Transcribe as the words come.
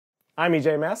I'm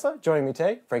EJ Massa. Joining me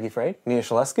today, Frankie Frey, Nia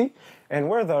Shaleski, and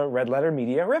we're the Red Letter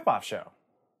Media Ripoff Show.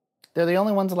 They're the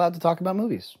only ones allowed to talk about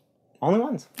movies. Only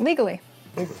ones. Legally.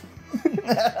 All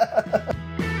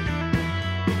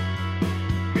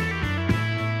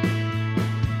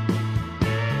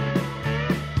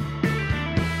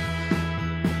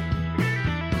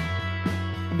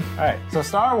right, so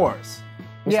Star Wars.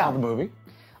 We saw the movie.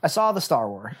 I saw the Star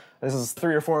Wars. This is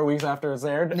 3 or 4 weeks after it's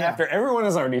aired, after everyone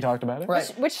has already talked about it. Right.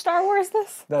 Which Star Wars is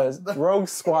this? The Rogue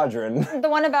Squadron. The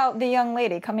one about the young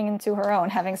lady coming into her own,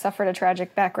 having suffered a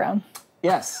tragic background.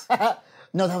 Yes.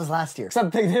 No, that was last year.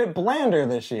 Except they did it blander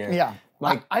this year. Yeah.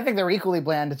 Like, I think they're equally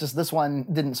bland, it's just this one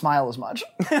didn't smile as much.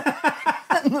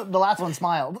 The last one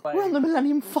smiled. We're on the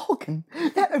Millennium Falcon.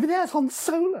 That over there's Han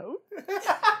Solo.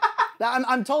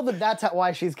 I'm told that's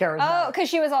why she's charismatic. Oh, because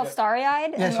she was all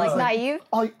starry-eyed and like naive?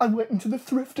 I went into the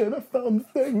thrift and I found the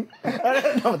thing. I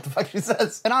don't know what the fuck she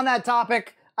says. And on that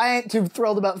topic, I ain't too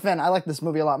thrilled about Finn. I liked this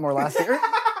movie a lot more last year.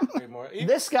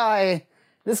 This guy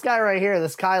right here,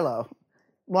 this Kylo,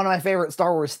 one of my favorite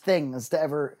Star Wars things to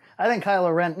ever. I think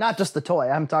Kylo Ren, not just the toy,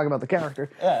 I'm talking about the character.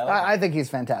 Yeah, I think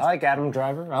he's fantastic. I like Adam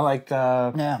Driver. I liked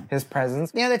his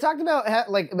presence. Yeah, they talked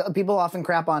about, people often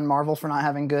crap on Marvel for not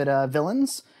having good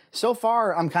villains. So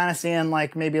far, I'm kind of seeing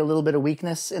like maybe a little bit of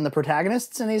weakness in the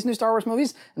protagonists in these new Star Wars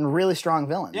movies and really strong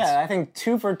villains. Yeah, I think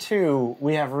 2 for 2,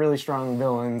 we have really strong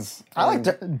villains. I like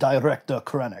Director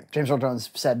Krennic. James Earl Jones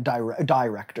said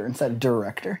director instead of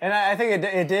director. And I think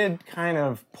it did kind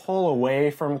of pull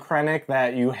away from Krennic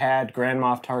that you had Grand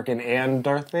Moff Tarkin and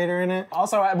Darth Vader in it.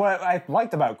 Also, what I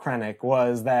liked about Krennic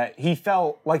was that he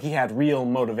felt like he had real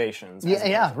motivations.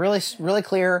 Yeah, really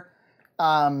clear.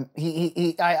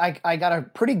 I got a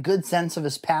pretty good sense of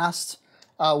his past,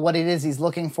 what it is he's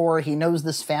looking for. He knows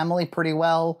this family pretty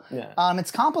well. Yeah. It's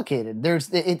complicated.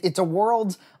 It's a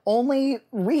world only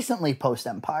recently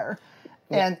post-Empire.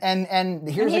 Yeah. And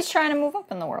he's trying to move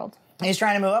up in the world. He's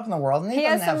trying to move up in the world. And he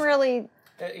has some really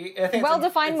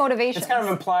well-defined motivations. It's kind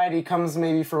of implied he comes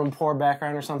maybe from a poor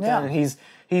background or something, and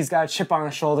he's got a chip on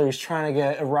his shoulder. He's trying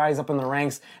to rise up in the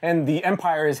ranks, and the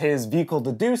Empire is his vehicle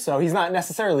to do so. He's not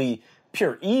necessarily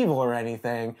pure evil or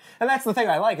anything. And that's the thing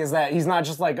I like, is that he's not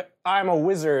just like, I'm a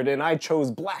wizard and I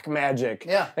chose black magic.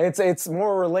 Yeah. It's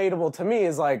more relatable to me,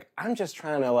 is like, I'm just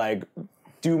trying to like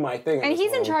do my thing. And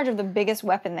he's in charge of the biggest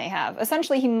weapon they have.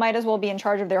 Essentially, he might as well be in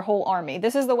charge of their whole army.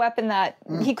 This is the weapon that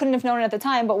he couldn't have known at the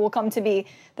time, but will come to be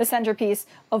the centerpiece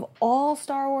of all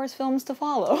Star Wars films to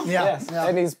follow. Yeah. Yes. Yeah.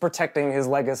 And he's protecting his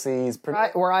legacy.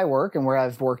 Where I work and where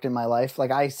I've worked in my life,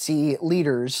 like I see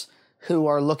leaders who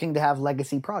are looking to have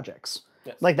legacy projects.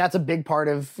 Yes. Like that's a big part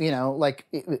of, I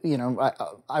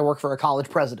work for a college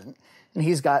president, and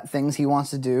he's got things he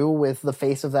wants to do with the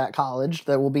face of that college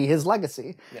that will be his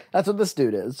legacy. Yeah. That's what this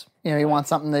dude is. He wants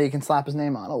something that he can slap his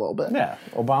name on a little bit. Yeah,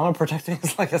 Obama protecting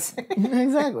his legacy.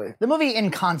 Exactly. The movie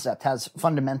in concept has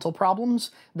fundamental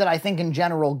problems that I think in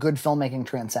general good filmmaking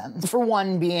transcends. For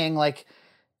one being like,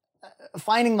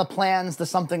 finding the plans to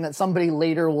something that somebody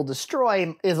later will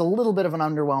destroy is a little bit of an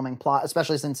underwhelming plot,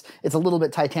 especially since it's a little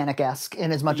bit Titanic-esque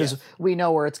in as much as we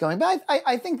know where it's going. But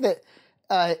I think that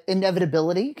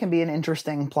inevitability can be an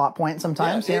interesting plot point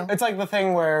sometimes. Yeah, it's like the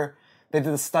thing where they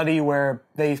did a study where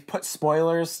they put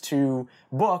spoilers to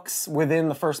books within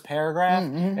the first paragraph,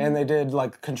 and they did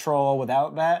like control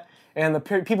without that. And the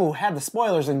people who had the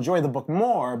spoilers enjoyed the book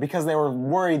more because they were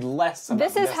worried less about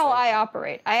This is how I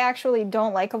operate. I actually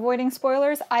don't like avoiding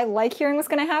spoilers. I like hearing what's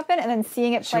going to happen, and then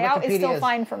seeing it play out is still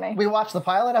fine for me. We watched the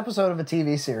pilot episode of a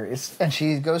TV series, and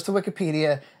she goes to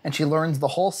Wikipedia, and she learns the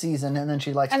whole season, and then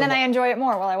she likes And then I enjoy it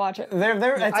more while I watch it.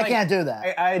 I can't do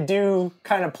that. I do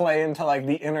kind of play into like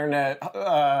the internet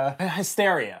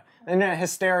hysteria. Internet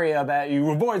hysteria that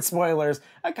you avoid spoilers.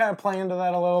 I kind of play into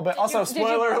that a little bit. Also,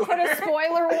 spoiler. Did you put a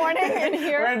spoiler warning in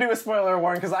here? We're gonna do a spoiler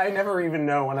warning because I never even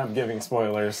know when I'm giving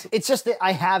spoilers. It's just that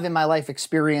I have in my life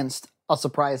experienced a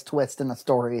surprise twist in a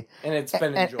story, and it's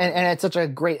been enjoyable. And it's such a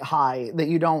great high that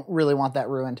you don't really want that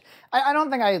ruined. I don't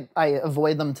think I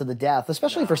avoid them to the death,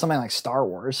 especially for something like Star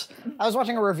Wars. I was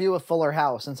watching a review of Fuller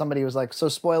House, and somebody was like, "So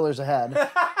spoilers ahead."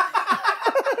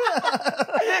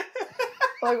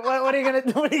 Like, what are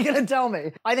you gonna tell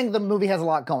me? I think the movie has a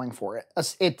lot going for it.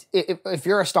 If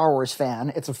you're a Star Wars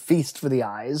fan, it's a feast for the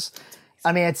eyes.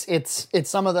 I mean, it's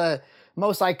some of the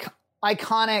most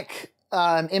iconic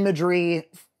imagery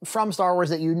from Star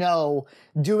Wars that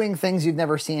doing things you've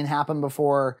never seen happen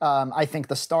before. I think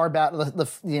the Star battle,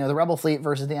 the Rebel fleet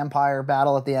versus the Empire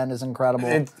battle at the end is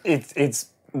incredible. It's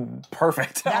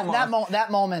perfect. That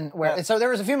moment where so there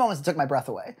was a few moments that took my breath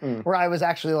away where I was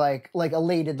actually like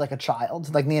elated like a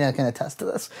child. Like Nina can attest to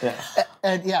this. Yeah.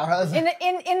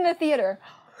 In the theater.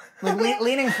 like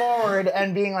leaning forward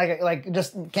and being like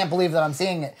just can't believe that I'm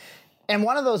seeing it. And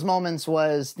one of those moments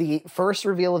was the first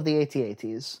reveal of the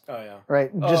AT-ATs. Oh yeah, right.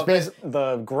 Just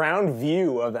the ground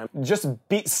view of them, just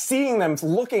seeing them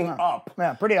looking up.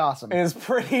 Yeah, pretty awesome. Is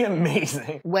pretty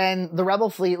amazing. When the Rebel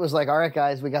fleet was like, "All right,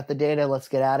 guys, we got the data. Let's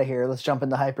get out of here. Let's jump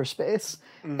into hyperspace,"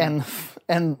 and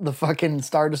the fucking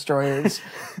Star Destroyers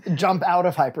jump out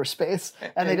of hyperspace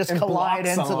and they just collide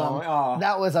into them. Oh.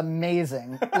 That was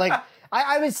amazing. Like.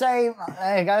 I would say,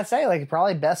 I gotta say, like,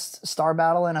 probably best star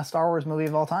battle in a Star Wars movie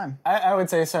of all time. I would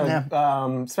say so. Yeah.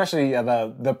 Especially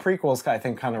the prequels, I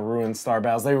think, kind of ruined star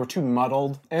battles. They were too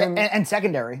muddled. And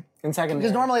secondary. And secondary.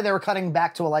 Because normally they were cutting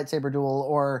back to a lightsaber duel,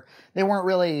 or they weren't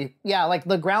really, like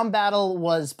the ground battle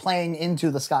was playing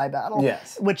into the sky battle.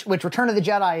 Yes. Which Return of the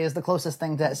Jedi is the closest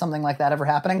thing to something like that ever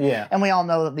happening. Yeah. And we all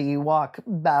know that the Ewok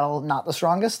battle, not the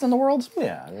strongest in the world.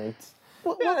 Yeah, it's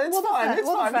We'll fun.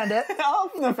 We'll defend it. I'll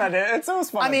defend it. It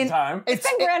was fun at the time. It's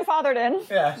been grandfathered in.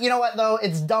 Yeah. You know what though?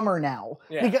 It's dumber now.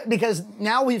 Yeah. Because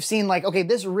now we've seen now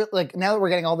that we're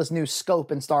getting all this new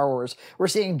scope in Star Wars, we're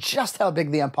seeing just how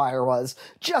big the Empire was,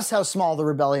 just how small the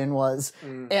rebellion was,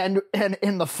 and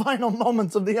in the final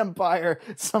moments of the Empire,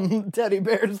 some teddy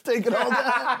bears take it all down.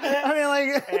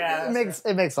 I mean,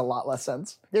 it makes a lot less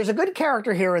sense. There's a good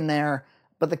character here and there,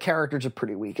 but the characters are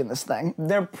pretty weak in this thing.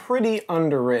 They're pretty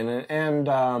underwritten, and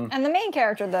the main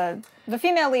character, the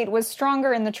female lead, was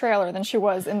stronger in the trailer than she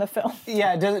was in the film.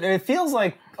 Yeah, it feels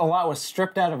like a lot was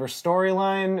stripped out of her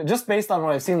storyline, just based on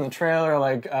what I've seen in the trailer.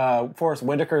 Like Forrest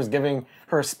Whitaker's giving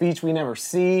her a speech we never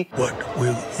see. What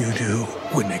will you do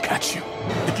when they catch you?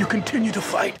 If you continue to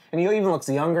fight? And he even looks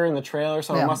younger in the trailer,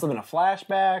 so it must have been a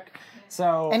flashback.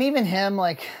 So, and even him,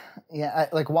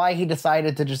 why he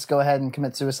decided to just go ahead and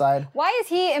commit suicide. Why is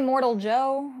he Immortal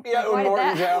Joe? Yeah,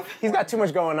 Immortal Joe. He's got too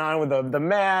much going on with the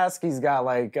mask. He's got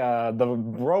the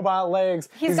robot legs.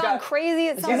 He's gone crazy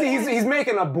at some point. He's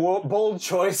making a bold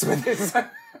choice with his.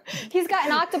 He's got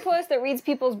an octopus that reads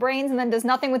people's brains and then does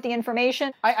nothing with the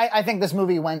information. I think this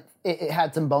movie it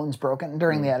had some bones broken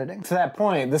during the editing. To that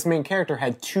point, this main character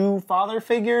had two father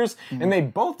figures, and they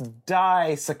both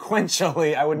die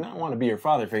sequentially. I would not want to be your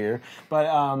father figure,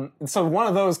 but so one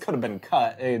of those could have been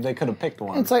cut. They could have picked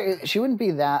one. It's like she wouldn't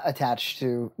be that attached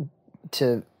to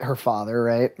her father,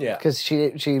 right? Yeah. Because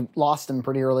she lost him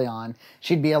pretty early on.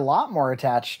 She'd be a lot more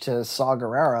attached to Saw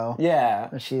Gerrera. Yeah.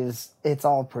 It's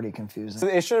all pretty confusing.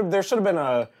 There should have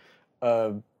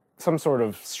been some sort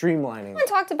of streamlining. We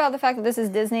talked about the fact that this is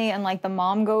Disney and the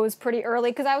mom goes pretty early,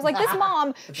 because I was like, this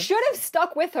mom should have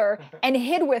stuck with her and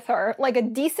hid with her like a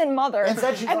decent mother. And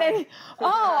then,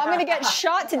 I'm going to get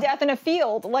shot to death in a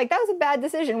field. That was a bad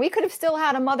decision. We could have still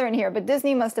had a mother in here, but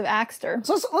Disney must have axed her.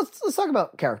 So let's talk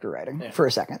about character writing for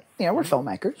a second. We're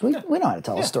filmmakers. We know how to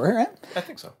tell a story, right? I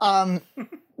think so.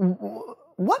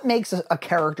 What makes a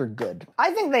character good?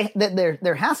 I think that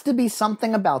there has to be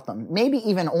something about them. Maybe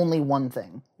even only one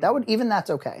thing. That's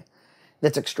okay.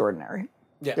 That's extraordinary.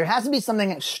 Yeah. There has to be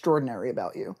something extraordinary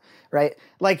about you, right?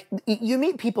 Like you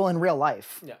meet people in real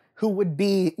life who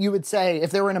you would say,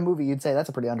 if they were in a movie, you'd say that's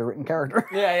a pretty underwritten character.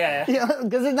 Yeah.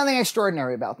 Because there's nothing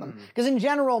extraordinary about them. Because in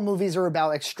general, movies are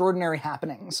about extraordinary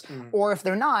happenings. Or if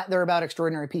they're not, they're about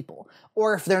extraordinary people.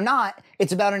 Or if they're not,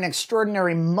 it's about an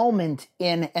extraordinary moment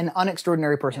in an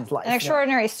unextraordinary person's life. An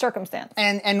extraordinary circumstance.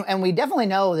 And we definitely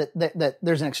know that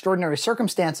there's an extraordinary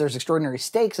circumstance, there's extraordinary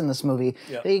stakes in this movie.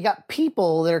 Yep. That you got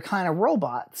people that are kind of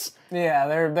robots.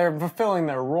 Yeah, they're fulfilling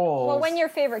their roles. Well, when your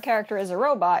favorite character is a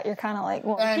robot, you're kind of like,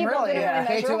 well, and people really, didn't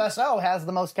really K2SO has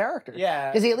the most character. Yeah.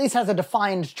 Because he at least has a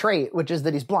defined trait, which is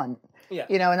that he's blunt. Yeah.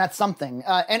 And that's something.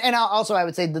 And also I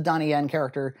would say the Donnie Yen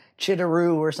character,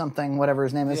 Chidaru or something, whatever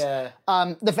his name is. Yeah.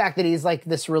 The fact that he's like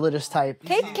this religious type.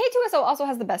 K2SO also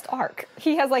has the best arc.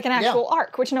 He has an actual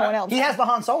arc, which no one else He has the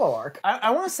Han Solo arc.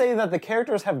 I want to say that the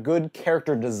characters have good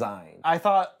character design. I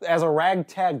thought as a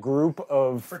ragtag group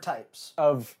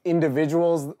of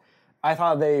individuals, I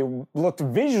thought they looked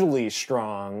visually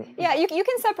strong. Yeah, you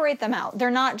can separate them out.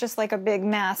 They're not just like a big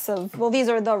mass of, these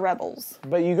are the rebels.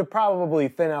 But you could probably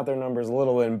thin out their numbers a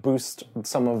little and boost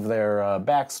some of their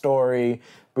backstory,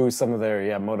 boost some of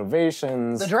their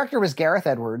motivations. The director was Gareth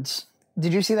Edwards.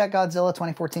 Did you see that Godzilla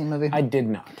 2014 movie? I did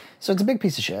not. So it's a big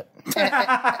piece of shit.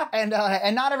 and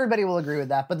not everybody will agree with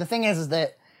that. But the thing is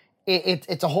that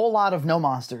it's a whole lot of no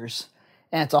monsters.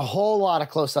 And it's a whole lot of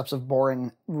close-ups of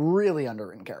boring, really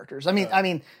underwritten characters.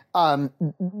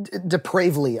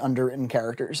 Depravely underwritten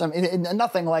characters.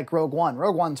 Nothing like Rogue One.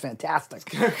 Rogue One's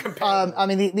fantastic.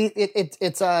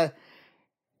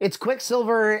 It's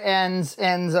Quicksilver and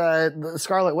the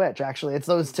Scarlet Witch. Actually, it's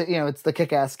those two. It's the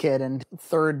Kick-Ass Kid and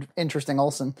third interesting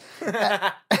Olsen,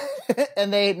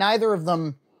 and neither of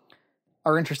them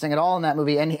are interesting at all in that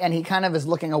movie, and he kind of is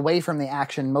looking away from the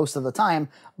action most of the time.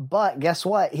 But guess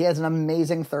what? He has an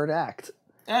amazing third act.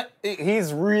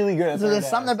 He's really good. So there's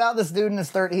something about this dude in his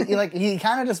third. He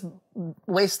kind of just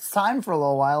wastes time for a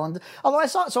little while. And although I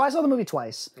saw the movie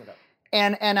twice,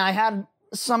 and I had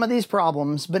some of these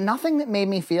problems, but nothing that made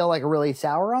me feel like really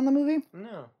sour on the movie.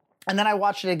 No. And then I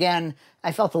watched it again.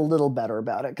 I felt a little better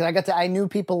about it because I knew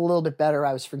people a little bit better.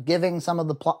 I was forgiving some of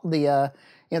the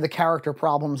character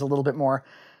problems a little bit more.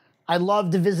 I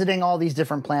loved visiting all these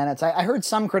different planets. I heard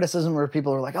some criticism where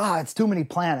people were like, it's too many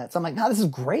planets. I'm like, no, this is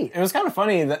great. It was kind of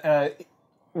funny that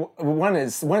when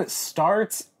it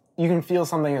starts, you can feel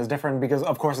something is different because,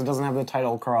 of course, it doesn't have the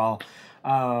title crawl.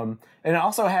 And it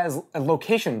also has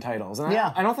location titles. And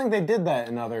I don't think they did that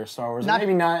in other Star Wars.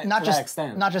 Maybe not to that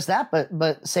extent. Not just that,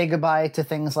 but say goodbye to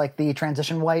things like the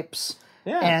transition wipes.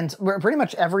 Yeah. And pretty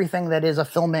much everything that is a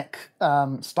filmic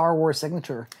Star Wars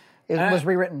signature was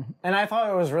rewritten. And I thought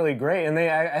it was really great. And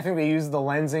I think they used the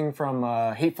lensing from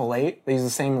Hateful Eight. They used the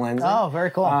same lensing. Oh,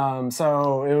 very cool.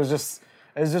 So it was just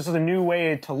a new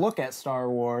way to look at Star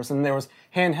Wars. And there was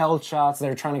handheld shots. They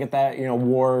were trying to get that,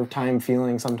 wartime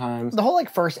feeling sometimes. The whole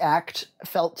first act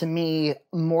felt to me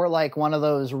more like one of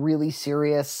those really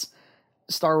serious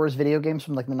Star Wars video games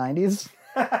from the 90s.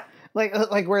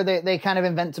 Like where they kind of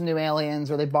invent some new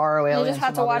aliens or they borrow aliens. You just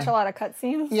had to watch a lot of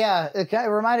cutscenes. Yeah, it kind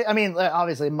of reminded. I mean,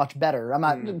 obviously much better. I'm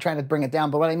not trying to bring it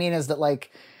down, but what I mean is that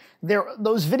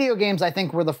those video games I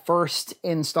think were the first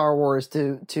in Star Wars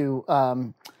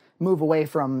to move away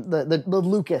from the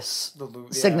Lucas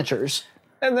signatures.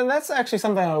 And then that's actually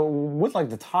something I would like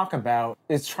to talk about.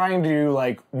 It's trying to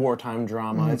do wartime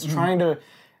drama. It's trying to.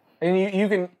 And you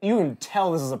can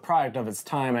tell this is a product of its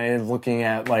time. And looking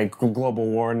at global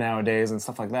war nowadays and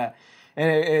stuff like that, and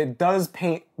it does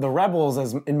paint the rebels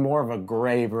as in more of a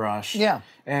gray brush. Yeah.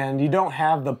 And you don't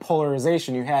have the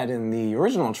polarization you had in the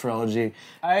original trilogy.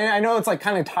 I know it's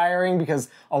kind of tiring because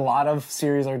a lot of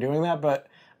series are doing that, but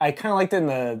I kind of liked it in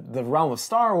the realm of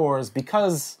Star Wars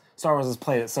because Star Wars has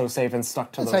played it so safe and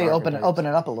stuck to those That's how you archetypes. open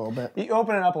it up a little bit. You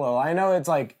open it up a little. I know it's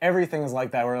everything is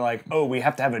like that. We're we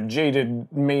have to have a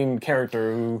jaded main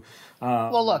character who.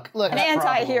 Well, look, an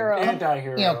anti-hero.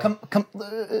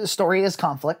 Anti-hero. Story is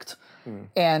conflict,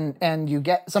 and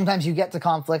sometimes you get to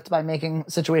conflict by making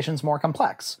situations more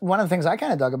complex. One of the things I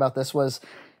kind of dug about this was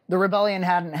the rebellion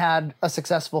hadn't had a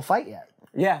successful fight yet.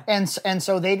 Yeah. And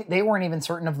so they weren't even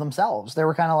certain of themselves. They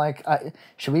were kind of like,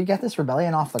 should we get this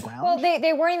rebellion off the ground? Well,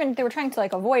 they weren't even, they were trying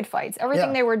to avoid fights.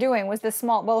 Everything they were doing was this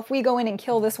small, if we go in and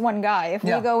kill this one guy, if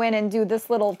we go in and do this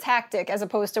little tactic as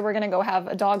opposed to we're going to go have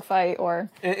a dogfight or...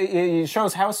 It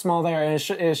shows how small they are, and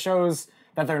it shows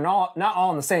that they're not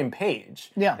all on the same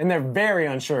page. Yeah. And they're very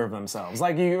unsure of themselves.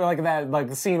 The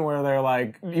scene where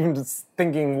they're even just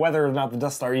thinking whether or not the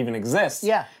Death Star even exists.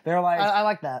 Yeah. They're I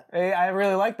like that. I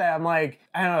really like that. I'm I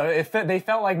don't know, they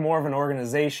felt like more of an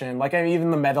organization.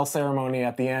 Even the medal ceremony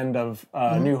at the end of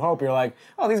New Hope, you're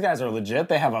these guys are legit.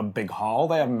 They have a big hall.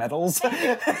 They have medals. They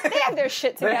have their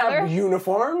shit They together. have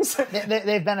uniforms.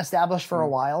 They've been established for a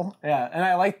while. Yeah, and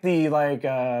I like the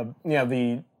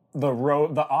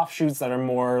offshoots that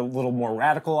are a little more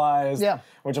radicalized. Yeah.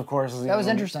 Which of course is That was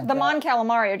interesting. The Mon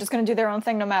Calamari are just going to do their own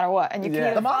thing no matter what, and you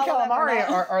can't. The Mon Calamari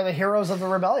are the heroes of the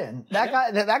rebellion. That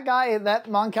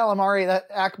Mon Calamari, that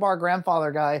Akbar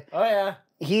grandfather guy. Oh yeah.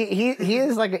 He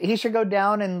is he should go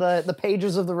down in the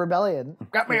pages of the rebellion.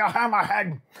 Get me a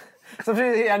hammerhead. So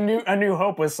a New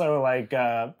Hope was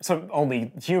so so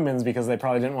only humans because they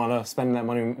probably didn't want to spend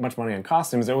much money on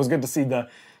costumes. It was good to see the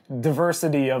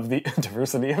diversity of the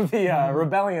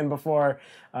rebellion before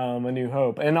A New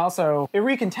Hope, and also it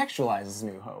recontextualizes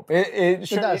New Hope.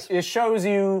 It shows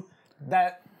you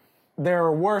that there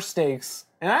were stakes,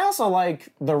 and I also like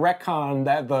the retcon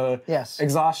that the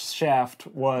exhaust shaft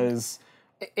was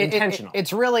intentional.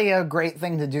 It's really a great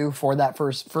thing to do for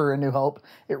A New Hope.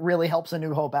 It really helps A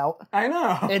New Hope out. I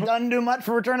know. It doesn't do much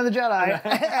for Return of the Jedi,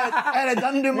 and it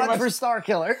doesn't do much for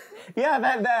Starkiller. Yeah,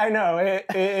 that I know.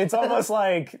 It's almost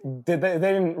like they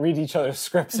didn't read each other's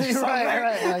scripts or something.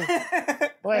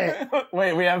 Right.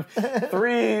 Wait, we have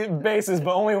 3 bases,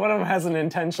 but only one of them has an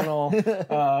intentional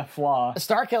flaw.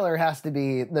 Starkiller has to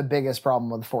be the biggest problem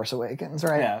with Force Awakens,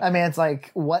 right? Yeah. I mean, it's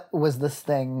what was this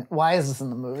thing? Why is this in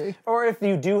the movie? Or if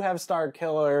you do have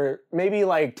Starkiller, maybe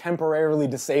temporarily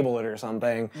disable it or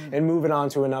something and move it on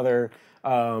to another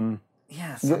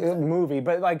movie.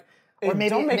 But or maybe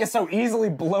don't make it so easily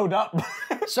blowed up.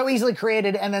 So easily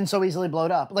created and then so easily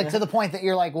blowed up. To the point that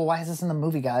you're well, why is this in the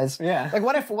movie, guys? Yeah.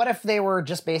 What if they were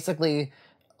just basically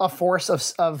a force of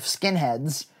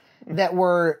skinheads that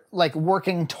were like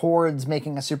working towards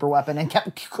making a super weapon and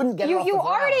couldn't get it off the You ground.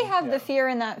 already have the fear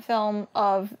in that film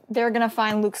of they're gonna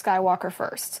find Luke Skywalker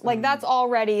first. Like that's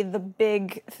already the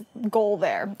big goal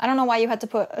there. I don't know why you had to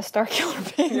put a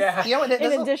Starkiller base. Yeah. You know what? This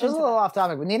is addition a to little off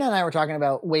topic, but Nina and I were talking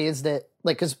about ways that,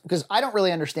 like, because I don't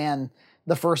really understand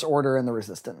the First Order and the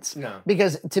Resistance. No.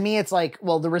 Because to me, it's like,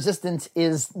 well, the Resistance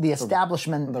is the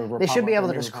establishment. They should be able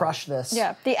to Republic, just crush this.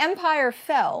 Yeah, the Empire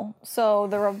fell, so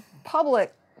the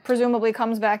Republic presumably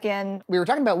comes back in. We were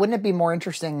talking about, wouldn't it be more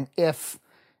interesting if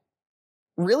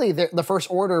really the First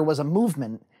Order was a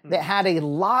movement that had a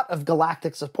lot of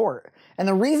galactic support? And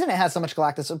the reason it has so much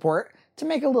galactic support, to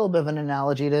make a little bit of an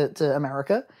analogy to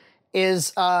America,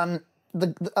 is a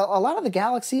lot of the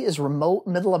galaxy is remote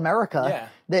middle America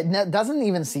that doesn't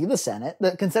even see the Senate,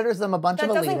 that considers them a bunch That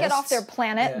of elitists. doesn't get off their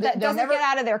planet. That They're doesn't never- get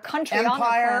out of their country on their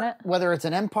Empire, planet. whether it's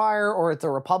an empire or it's a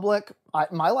republic,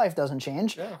 my life doesn't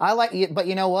change. I like it, but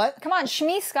you know what? Come on,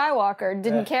 Shmi Skywalker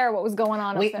didn't care what was going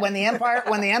on up there. When the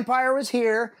empire was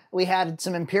here, we had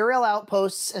some imperial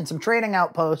outposts and some trading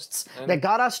outposts that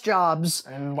got us jobs.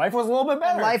 And life was a little bit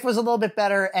better. Life was a little bit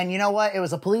better, and you know what? It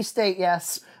was a police state,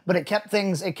 yes, but it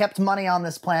kept money on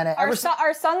this planet. Our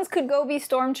sons could go be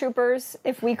stormtroopers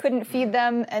if we couldn't feed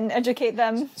them and educate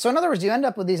them. So in other words, you end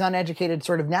up with these uneducated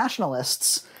sort of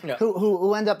nationalists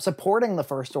who end up supporting the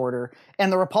First Order,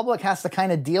 and the Republic has to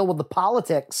kind of deal with the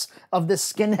politics of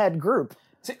this skinhead group.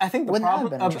 See, I think the Wouldn't that have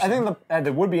problem. been interesting?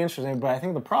 It would be interesting, but I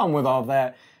think the problem with all of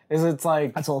that is it's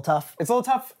like That's a little tough. it's a little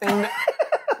tough. In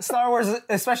Star Wars,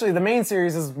 especially the main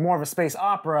series, is more of a space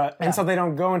opera, and so they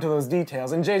don't go into those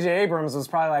details. And J.J. Abrams was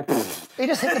probably like, He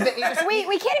just hit the bit.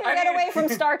 We can't even get away from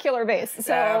Starkiller Base.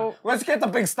 So let's get the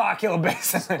big Starkiller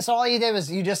base. So all you did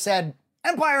was you just said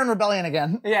Empire and Rebellion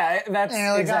again. Yeah, that's And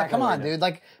you're like, exactly. come what on, it is. dude.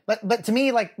 Like, but to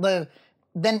me, like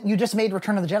then you just made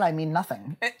Return of the Jedi mean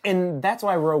nothing. And that's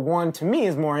why Rogue One to me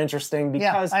is more interesting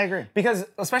because I agree. Because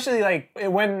especially like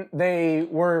when they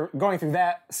were going through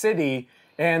that city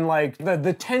and like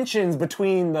the tensions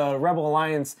between the Rebel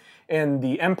Alliance and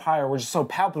the Empire were just so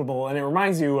palpable, and it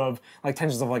reminds you of like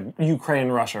tensions of like Ukraine,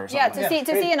 Russia, or something. yeah,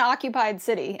 to see an occupied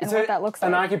city and what that looks like.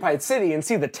 An occupied city and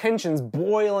see the tensions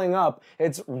boiling up.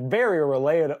 It's very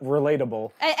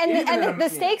relatable. And the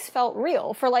stakes felt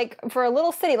real for a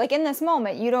little city. Like in this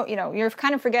moment, you're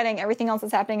kind of forgetting everything else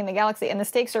that's happening in the galaxy, and the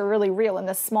stakes are really real in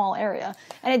this small area.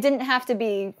 And it didn't have to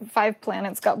be 5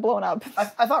 planets got blown up.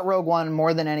 I thought Rogue One,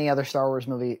 more than any other Star Wars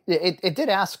movie, it did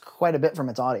ask quite a bit from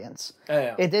its audience.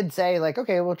 Yeah. It did say, like,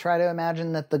 okay, we'll try to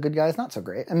imagine that the good guy is not so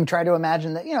great, and try to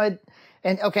imagine that,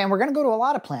 and we're going to go to a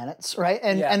lot of planets, right?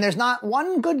 And there's not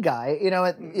one good guy,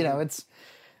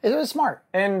 it was smart.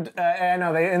 And I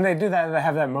know they do that. They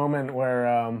have that moment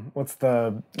where what's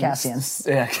the Cassian.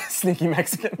 Yeah, sneaky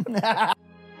Mexican.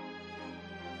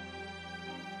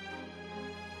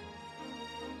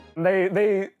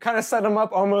 They kind of set him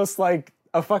up almost like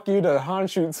a fuck you to Han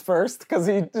shoots first, because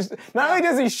he just, not only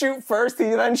does he shoot first, he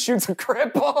then shoots a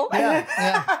cripple.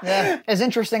 Yeah. As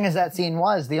interesting as that scene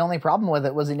was, the only problem with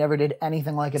it was he never did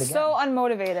anything like it again. So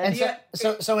unmotivated.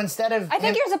 And so instead of I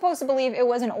think you're supposed to believe it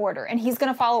was an order, and he's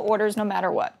going to follow orders no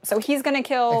matter what. So he's going to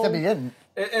kill except he didn't.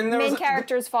 And there main was,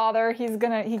 character's father. He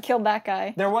killed that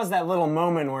guy. there was that little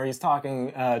moment where he's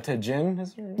talking to Jin.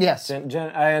 Is her name? Yes. Jin,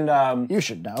 and You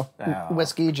should know.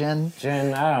 Whiskey, gin.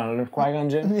 Jin, I don't know, Qui-Gon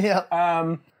Jinn.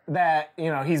 Yeah. That,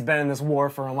 he's been in this war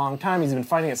for a long time. He's been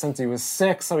fighting it since he was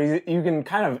 6, so you can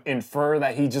kind of infer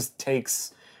that he just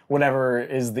takes whatever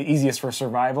is the easiest for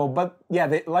survival. But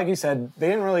yeah, like you said, they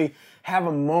didn't really have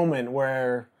a moment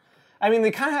where,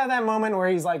 they kind of had that moment where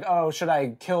he's like, oh, should I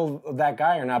kill that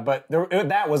guy or not? But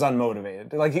that was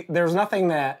unmotivated. Like, there's nothing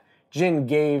that Jin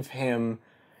gave him,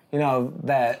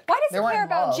 that... Why does he weren't care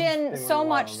about involved. Jin so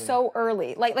much so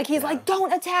early? Like he's like,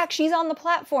 don't attack. She's on the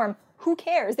platform. Who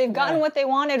cares? They've gotten what they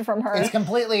wanted from her. It's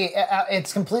completely.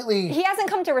 He hasn't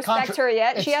come to respect her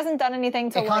yet. She hasn't done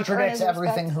anything to It earn contradicts his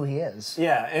everything respect. who he is.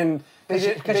 Yeah, and...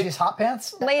 Because she's hot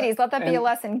pants. Ladies, let that be a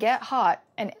lesson. Get hot,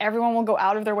 and everyone will go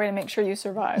out of their way to make sure you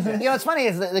survive. What's funny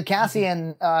is that the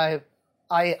Cassian, I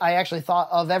actually thought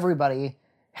of everybody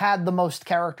had the most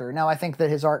character. Now I think that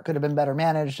his arc could have been better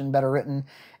managed and better written,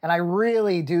 and I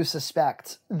really do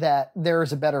suspect that there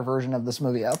is a better version of this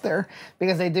movie out there,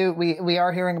 because we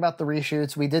are hearing about the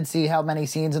reshoots. We did see how many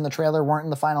scenes in the trailer weren't in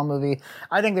the final movie.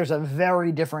 I think there's a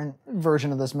very different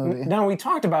version of this movie. Now, we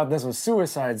talked about this with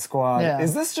Suicide Squad. Yeah.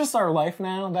 Is this just our life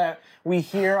now, that we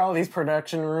hear all these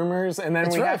production rumors and then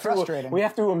It's we really have frustrating. we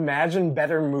have to imagine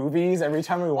better movies every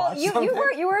time we watch something?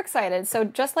 You were excited. So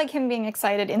just like him being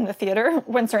excited in the theater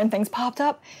when certain things popped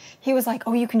up, he was like,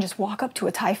 "Oh, you can just walk up to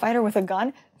a TIE fighter with a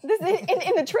gun."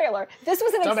 in the trailer. This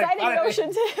was an exciting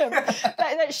notion to him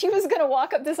that she was going to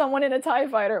walk up to someone in a TIE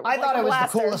fighter. I thought it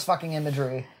was the coolest fucking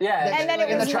imagery. Yeah, and then it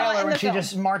in was the trailer when she film.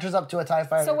 just marches up to a TIE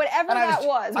fighter. So whatever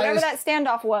that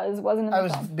standoff wasn't in the I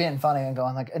was film. being funny and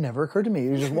going like, it never occurred to me.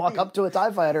 You just walk up to a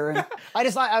TIE fighter, and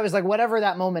I was like, whatever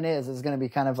that moment is going to be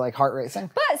kind of like heart racing.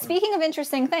 But speaking of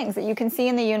interesting things that you can see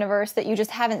in the universe that you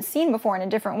just haven't seen before in a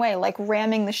different way, like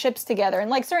ramming the ships together and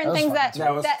like certain things that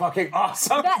was fucking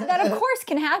awesome. That of course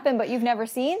can happen, but you've never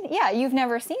seen. Yeah, you've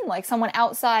never seen like someone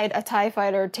outside a TIE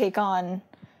fighter take on.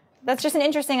 That's just an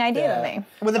interesting idea to me.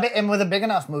 With a big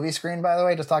enough movie screen, by the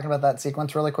way, just talking about that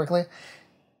sequence really quickly.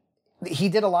 He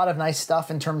did a lot of nice stuff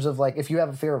in terms of like if you have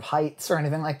a fear of heights or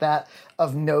anything like that,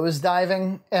 of nose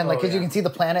diving, and like because you can see the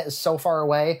planet is so far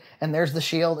away, and there's the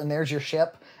shield, and there's your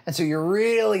ship, and so you're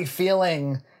really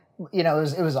feeling. You know,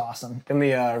 it was awesome. In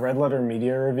the Red Letter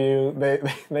Media review,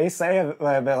 they say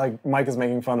that like Mike is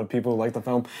making fun of people who like the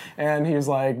film, and he was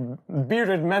like,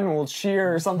 "Bearded men will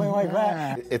cheer" or something like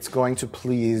that. It's going to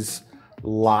please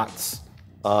lots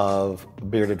of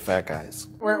bearded fat guys.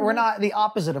 We're not the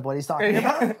opposite of what he's talking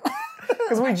about.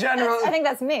 Because we generally, I think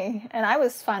that's me, and I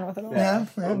was fine with it all. Yeah.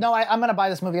 No, I'm going to buy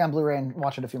this movie on Blu-ray and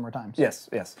watch it a few more times. yes,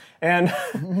 and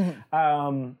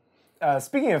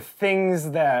speaking of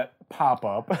things that pop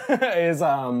up, is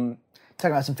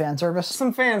Talking about some fan service.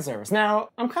 some fan service. Now,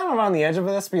 I'm kind of on the edge of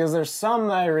this because there's some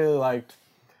that I really liked.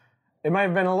 It might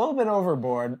have been a little bit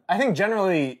overboard. I think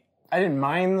generally I didn't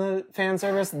mind the fan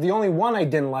service. The only one I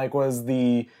didn't like was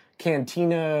the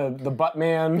Cantina, the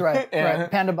Buttman. Right.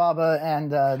 Panda Baba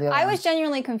and the other I one. was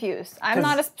genuinely confused. I'm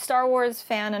not a Star Wars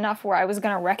fan enough where I was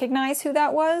going to recognize who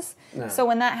that was. So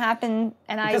when that happened,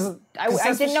 and I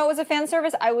didn't know it was a fan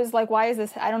service, I was like, "Why is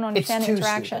this? I don't understand the too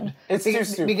interaction." It's too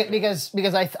stupid.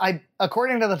 Because I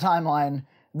according to the timeline,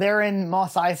 they're in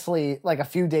Mos Eisley like a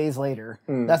few days later.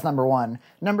 That's number one.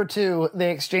 Number two,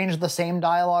 they exchange the same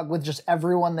dialogue with just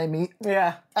everyone they meet.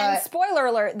 Yeah. And spoiler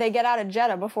alert, they get out of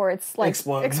Jeddah before it's like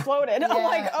exploded. I'm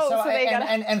like, oh, so they got.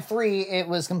 And three, it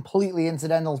was completely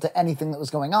incidental to anything that was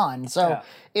going on. So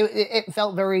it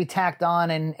felt very tacked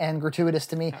on and gratuitous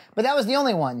to me. But that was the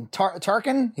only one.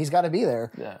 Tarkin, he's got to be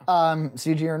there. Yeah.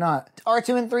 CG or not.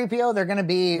 R2 and 3PO, they're going to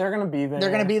be. They're going to be there. They're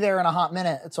going to be there in a hot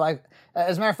minute. So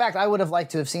as a matter of fact, I would have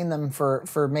liked to have seen them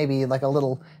for maybe like a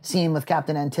little scene with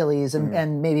Captain Antilles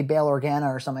and maybe Bail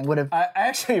Organa or something. Would have. I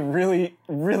actually really,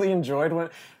 really enjoyed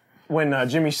when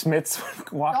Jimmy Schmitz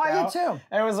walked out. I did too.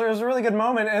 It was a really good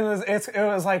moment, and it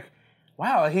was like,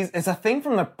 wow, it's a thing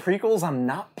from the prequels I'm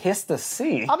not pissed to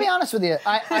see. I'll be honest with you.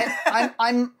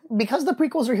 I'm because the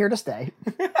prequels are here to stay.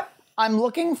 I'm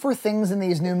looking for things in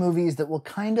these new movies that will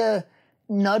kind of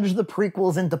nudge the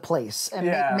prequels into place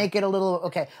and make it a little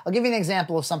okay. I'll give you an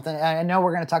example of something. I know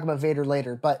we're going to talk about Vader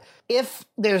later, but if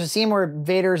there's a scene where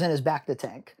Vader's in his bacta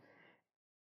tank,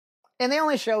 and they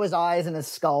only show his eyes and his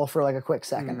skull for like a quick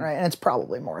second, right? And it's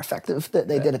probably more effective that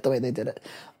they did it the way they did it.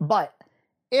 But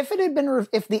if it had been,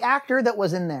 if the actor that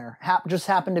was in there just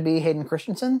happened to be Hayden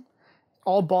Christensen,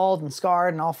 all bald and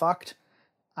scarred and all fucked,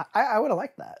 I would have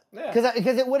liked that.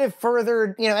 Because it would have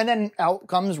furthered, and then out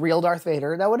comes real Darth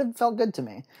Vader. That would have felt good to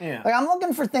me. Yeah. Like I'm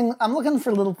looking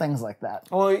for little things like that.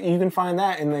 Well, you can find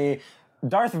that in the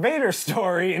Darth Vader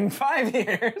story in 5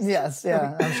 years. Yes,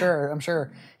 yeah, I'm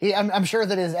sure. I'm sure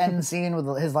that his end scene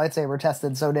with his lightsaber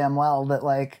tested so damn well that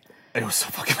like It was so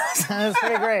fucking awesome. it was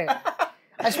pretty great.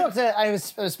 I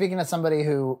was speaking to somebody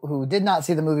who did not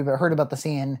see the movie but heard about the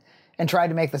scene and tried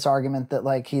to make this argument that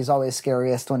like he's always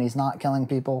scariest when he's not killing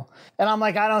people. And I'm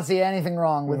like, I don't see anything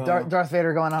wrong with Darth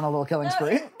Vader going on a little killing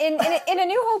spree. In A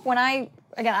New Hope, when I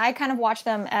kind of watched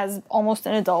them as almost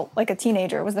an adult, like a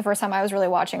teenager. It was the first time I was really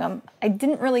watching them. I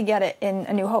didn't really get it in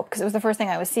A New Hope because it was the first thing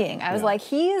I was seeing. I was like,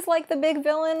 he's like the big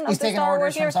villain of the Star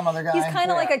Wars from some other guy. He's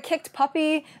kind of like a kicked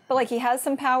puppy, but like he has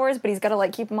some powers, but he's got to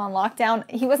like keep him on lockdown.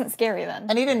 He wasn't scary then.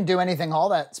 And he didn't do anything all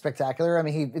that spectacular. I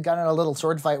mean, he got in a little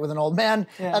sword fight with an old man,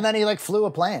 and then he like flew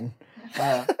a plane.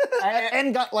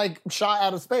 And got like shot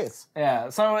out of space. Yeah,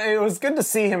 so it was good to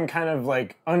see him kind of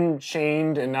like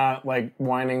unchained and not like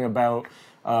whining about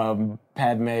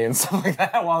Padme and stuff like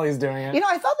that while he's doing it.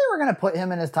 I thought they were going to put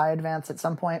him in his TIE Advance at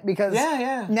some point because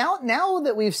now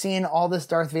that we've seen all this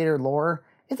Darth Vader lore,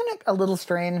 isn't it a little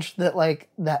strange that like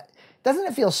that doesn't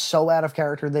it feel so out of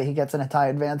character that he gets in a TIE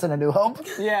Advance in A New Hope?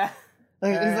 Yeah.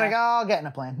 He's like, oh, I'll get in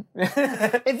a plane.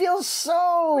 It feels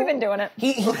so. We've been doing it.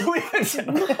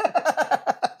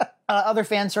 Other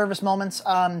fan service moments.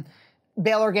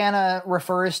 Bail Organa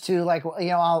refers to like,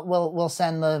 we'll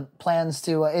send the plans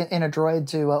to in a droid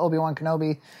to Obi-Wan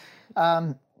Kenobi.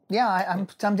 Yeah,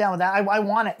 I'm down with that. I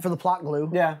want it for the plot glue.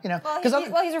 Yeah. You know,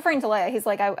 Well, he's referring to Leia. He's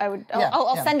like,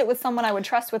 I'll send it with someone I would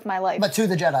trust with my life. but to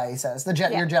the Jedi, he says, your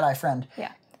Jedi friend.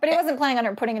 Yeah. But he wasn't planning on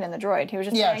her putting it in the droid. He was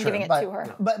just planning on giving it to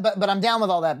her. But I'm down with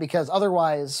all that because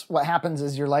otherwise, what happens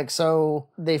is you're like, so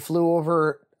they flew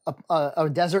over a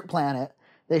desert planet.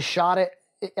 They shot it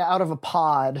out of a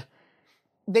pod.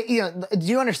 Do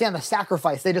you understand the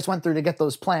sacrifice they just went through to get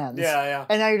those plans? Yeah.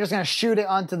 And now you're just going to shoot it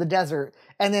onto the desert.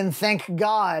 And then thank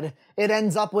God it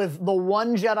ends up with the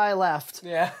one Jedi left.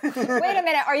 Yeah. Wait a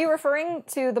minute. Are you referring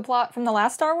to the plot from the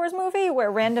last Star Wars movie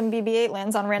where random BB-8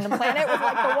 lands on random planet with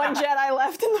like the one Jedi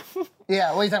left in the...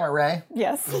 Yeah, what are you talking about, Rey?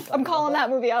 Yes. I'm calling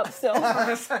that movie out still.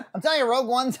 I'm telling you, Rogue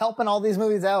One's helping all these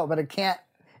movies out, but it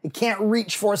can't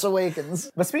reach Force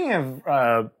Awakens. But speaking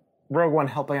of Rogue One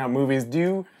helping out movies, do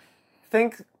you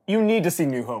think you need to see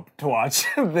New Hope to watch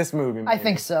this movie? Maybe? I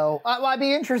think so. Well, I'd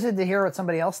be interested to hear what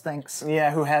somebody else thinks.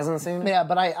 Yeah, who hasn't seen it? Yeah,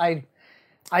 but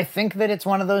I think that it's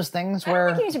one of those things I where...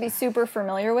 don't think you need to be super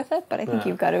familiar with it, but I think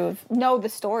you've got to know the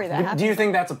story that happens. Do you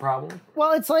think that's a problem?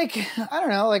 Well, it's like, I don't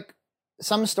know, like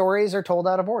some stories are told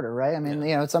out of order, right? I mean,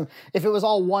 if it was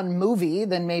all one movie,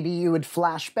 then maybe you would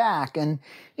flash back. And,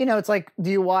 it's like, do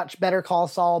you watch Better Call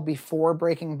Saul before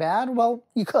Breaking Bad? Well,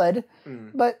 you could,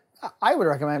 but I would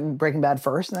recommend Breaking Bad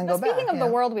first and then go back. Speaking of the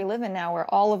world we live in now, where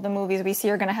all of the movies we see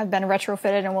are going to have been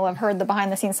retrofitted and we'll have heard the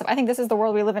behind-the-scenes stuff, I think this is the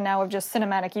world we live in now of just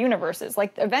cinematic universes.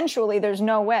 Like, eventually, there's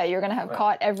no way you're going to have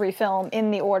caught every film in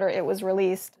the order it was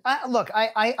released. Look,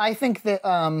 I think that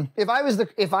if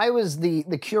I was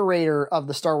the curator of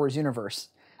the Star Wars universe,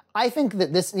 I think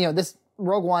that this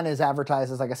Rogue One is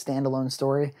advertised as like a standalone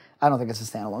story. I don't think it's a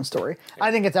standalone story. I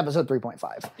think it's episode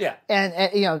 3.5. Yeah. And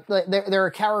there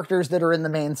are characters that are in the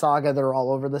main saga that are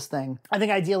all over this thing. I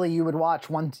think ideally you would watch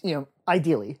one,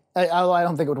 ideally, although I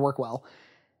don't think it would work well.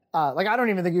 I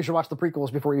don't even think you should watch the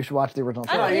prequels before you should watch the original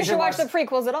I don't trilogy. think you should watch the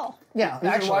prequels at all. Yeah,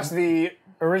 You should watch the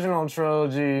original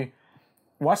trilogy.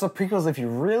 Watch the prequels if you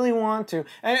really want to.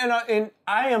 And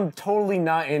I am totally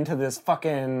not into this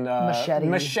fucking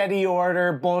machete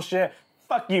order bullshit.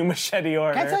 Fuck you, machete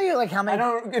order. Can I tell you how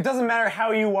many... It doesn't matter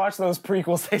how you watch those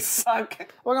prequels, they suck.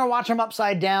 We're going to watch them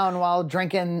upside down while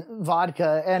drinking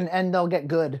vodka and they'll get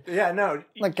good. Yeah, no.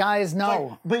 Guys,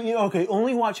 no. But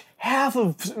only watch half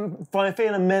of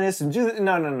Phantom Menace and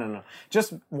no.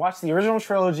 Just watch the original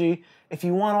trilogy. If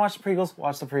you want to watch the prequels,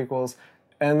 watch the prequels.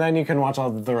 And then you can watch all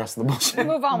the rest of the bullshit.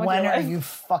 Move on with When your are life. you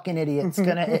fucking idiots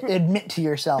gonna admit to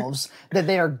yourselves that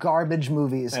they are garbage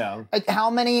movies? Yeah.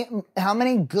 How many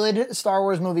good Star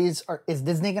Wars movies is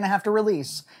Disney gonna have to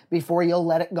release before you'll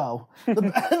let it go?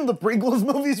 The prequels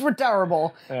movies were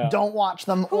terrible. Yeah. Don't watch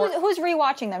them. Who's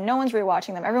rewatching them? No one's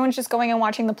rewatching them. Everyone's just going and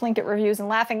watching the Plinkett reviews and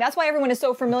laughing. That's why everyone is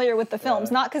so familiar with the films,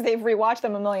 not because they've rewatched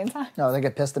them a million times. No, they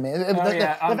get pissed at me.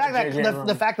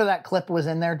 The fact that clip was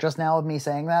in there just now of me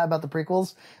saying that about the prequels.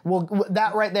 Well,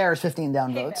 that right there is 15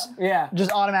 downvotes. Yeah.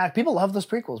 Just automatic. People love those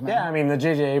prequels, man. Yeah, I mean, the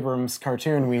J.J. Abrams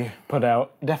cartoon we put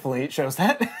out definitely shows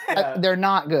that. They're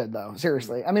not good, though.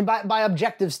 Seriously. I mean, by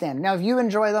objective standard. Now, if you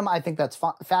enjoy them, I think that's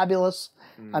fabulous.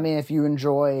 I mean, if you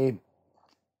enjoy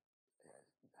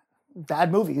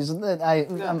bad movies,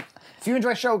 if you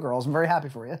enjoy Showgirls, I'm very happy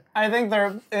for you. I think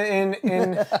they're in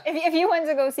If you went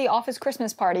to go see Office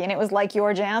Christmas Party and it was like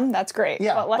your jam, that's great.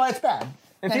 Yeah, but it's bad.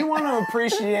 If you want to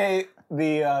appreciate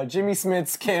the Jimmy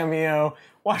Smits cameo,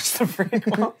 watch the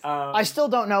prequel. I still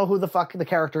don't know who the fuck the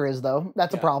character is, though.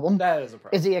 That's a problem. That is a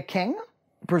problem. Is he a king?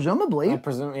 Presumably.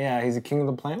 Yeah, he's a king of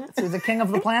the planet. He's the king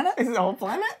of the planet? He's the whole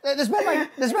planet?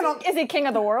 Is he king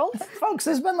of the world? Folks,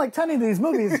 there's been 10 of these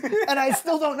movies, and I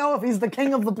still don't know if he's the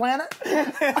king of the planet.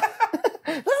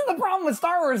 This is the problem with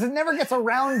Star Wars. It never gets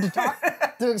around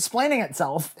to explaining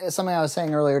itself. Something I was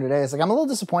saying earlier today is I'm a little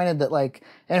disappointed that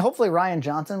and hopefully Rian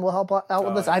Johnson will help out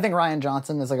with this. I think Rian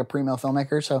Johnson is a primo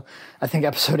filmmaker, so I think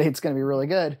episode 8 is going to be really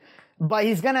good. But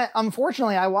he's going to,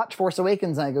 unfortunately, I watch Force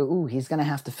Awakens and I go, ooh, he's going to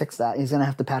have to fix that. He's going to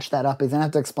have to patch that up. He's going to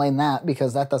have to explain that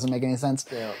because that doesn't make any sense.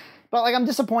 Yeah. But I'm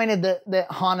disappointed that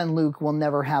Han and Luke will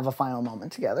never have a final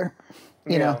moment together.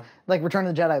 You know, Return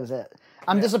of the Jedi was it.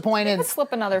 I'm disappointed. Let's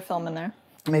slip another film in there.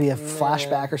 Maybe a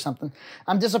flashback or something.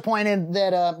 I'm disappointed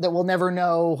that we'll never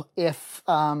know if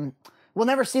we'll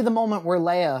never see the moment where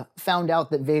Leia found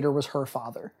out that Vader was her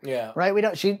father. Yeah. Right?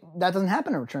 That doesn't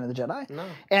happen in Return of the Jedi. No.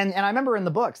 And I remember in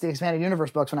the books, the Expanded Universe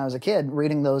books when I was a kid,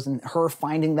 reading those and her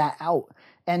finding that out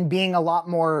and being a lot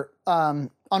more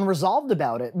unresolved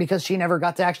about it because she never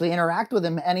got to actually interact with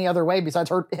him any other way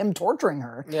besides him torturing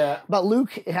her. Yeah. But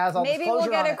Luke has all Maybe this closure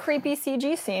we'll get on a creepy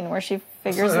CG scene where she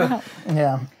figures it out.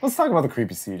 Yeah. Let's talk about the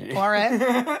creepy CG. All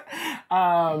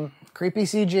right. Creepy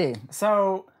CG.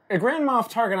 So, Grand Moff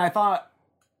Tarkin, I thought,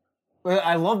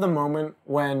 I love the moment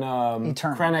when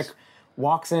turns. Krennic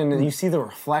walks in and you see the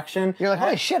reflection. You're like,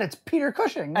 holy shit, it's Peter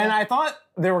Cushing. And I thought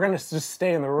they were going to just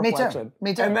stay in the reflection.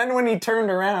 Me too. And then when he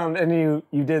turned around and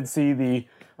you did see the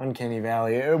uncanny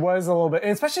valley, it was a little bit,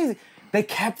 and especially they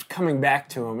kept coming back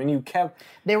to him, and you kept.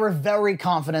 They were very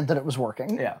confident that it was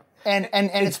working. Yeah. And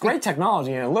It's great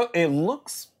technology, and it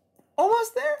looks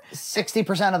almost there.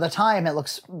 60% of the time it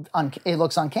looks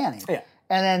uncanny. Yeah.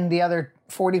 And then the other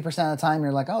 40% of the time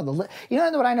you're like, oh, you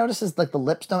know what I noticed is like the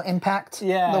lips don't impact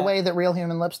the way that real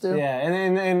human lips do. Yeah,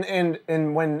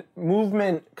 and when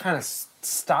movement kind of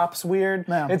stops weird,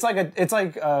 it's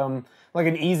like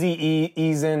an easy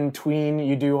ease in tween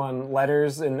you do on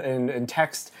letters and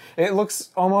text. It looks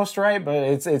almost right, but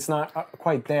it's not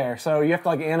quite there. So you have to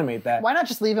like animate that. Why not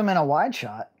just leave him in a wide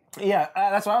shot? Yeah,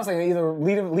 that's what I was thinking. Either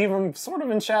leave him sort of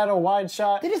in shadow, wide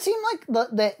shot. Did it seem like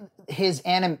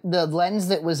the lens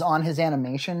that was on his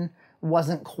animation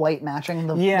wasn't quite matching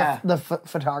the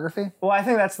photography? Well, I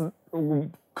think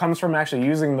comes from actually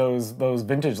using those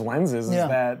vintage lenses. Is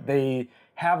that they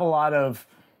have a lot of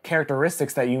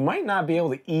characteristics that you might not be able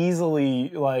to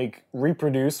easily like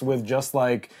reproduce with just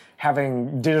like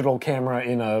having digital camera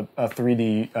in a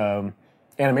 3D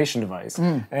animation device.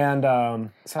 And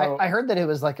so I heard that it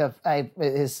was like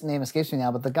his name escapes me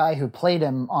now, but the guy who played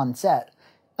him on set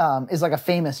is like a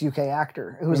famous UK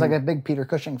actor who's like a big Peter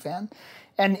Cushing fan.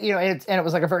 And it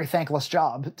was like a very thankless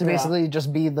job to basically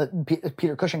just be the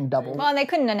Peter Cushing double. Well, and they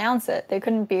couldn't announce it. They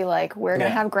couldn't be like, "We're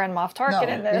gonna have Grand Moff Tarkin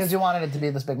in this," because you wanted it to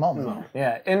be this big moment.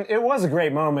 Yeah, and it was a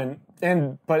great moment,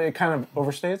 but it kind of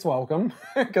overstayed its welcome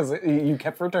because you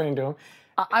kept returning to him.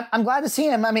 I'm glad to see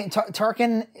him. I mean,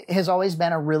 Tarkin has always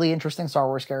been a really interesting Star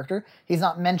Wars character. He's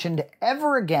not mentioned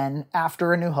ever again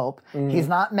after A New Hope. He's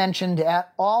not mentioned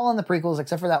at all in the prequels,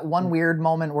 except for that one weird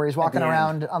moment where he's walking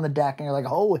around on the deck and you're like,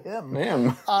 oh,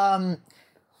 him. I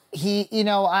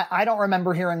don't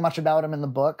remember hearing much about him in the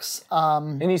books.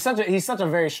 And he's such a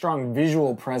very strong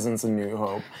visual presence in New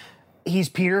Hope. He's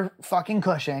Peter fucking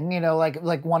Cushing,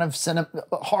 like one of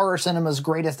horror cinema's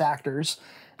greatest actors.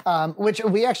 Which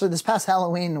we actually, this past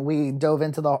Halloween, we dove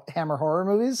into the Hammer horror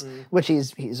movies, which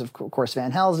he's of course Van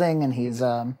Helsing, and he's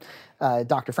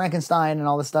Dr. Frankenstein and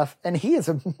all this stuff, and he is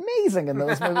amazing in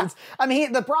those movies. I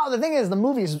mean, the thing is, the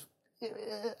movies,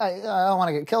 I don't want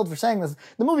to get killed for saying this,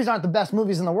 the movies aren't the best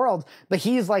movies in the world, but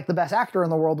he's like the best actor in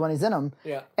the world when he's in them.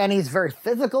 Yeah. And he's very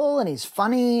physical, and he's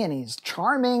funny, and he's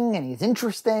charming, and he's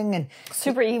interesting, and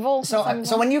super evil.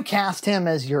 So when you cast him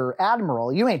as your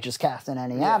admiral, you ain't just casting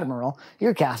any admiral,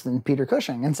 you're casting Peter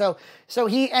Cushing. And so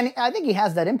I think he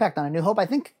has that impact on A New Hope. I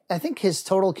think his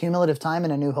total cumulative time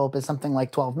in A New Hope is something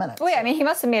like 12 minutes. Well, yeah, I mean, he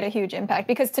must have made a huge impact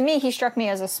because to me, he struck me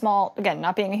as a small, again,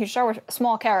 not being a huge Star Wars,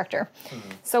 small character.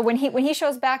 So when he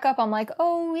shows back up, I'm like,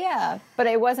 oh yeah, but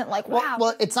it wasn't like, wow.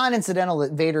 Well, it's not incidental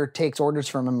that Vader takes orders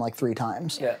from him like 3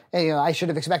 times. Yeah. And, I should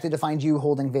have expected to find you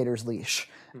holding Vader's leash.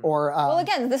 Or well,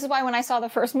 again, this is why when I saw the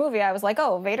first movie, I was like,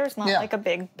 "Oh, Vader's not like a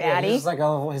big baddie. He's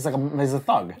a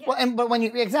thug." Well, but when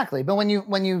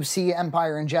you see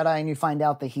Empire and Jedi, and you find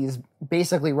out that he's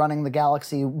basically running the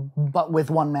galaxy, but with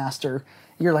one master,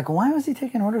 you're like, why was he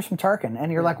taking orders from Tarkin?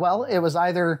 And you're like, well, it was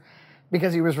either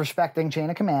because he was respecting chain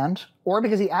of command, or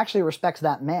because he actually respects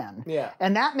that man. Yeah.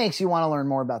 And that makes you want to learn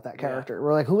more about that character. Yeah.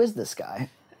 We're like, who is this guy?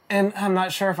 And I'm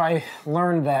not sure if I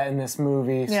learned that in this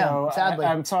movie. Yeah, so sadly.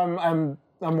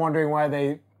 I'm wondering why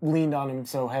they leaned on him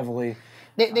so heavily.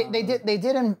 They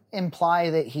did imply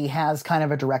that he has kind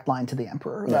of a direct line to the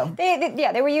Emperor, though.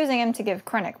 They were using him to give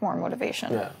Krennic more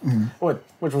motivation. Yeah,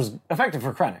 which was effective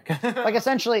for Krennic. Like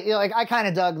essentially, I kind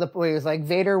of dug the way he was like,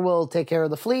 Vader will take care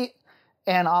of the fleet,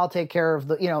 and I'll take care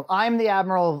of I'm the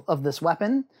admiral of this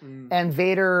weapon, and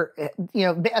Vader,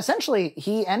 essentially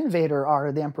he and Vader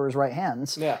are the Emperor's right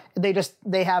hands. Yeah.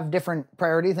 They have different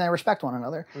priorities and they respect one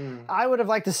another. I would have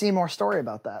liked to see more story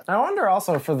about that. I wonder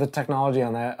also for the technology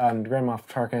on Grand Moff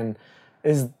Tarkin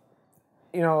is,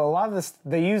 a lot of this,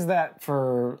 they use that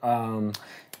for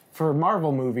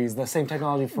Marvel movies, the same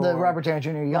technology for the Robert Downey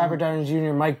Jr., Robert Downey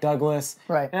Jr., Mike Douglas.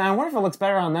 Right. And I wonder if it looks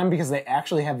better on them because they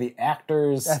actually have the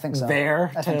actors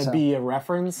there to be a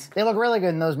reference. They look really good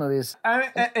in those movies.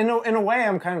 In a way,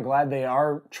 I'm kind of glad they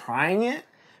are trying it,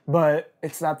 but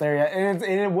it's not there yet. And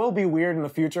it will be weird in the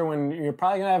future when you're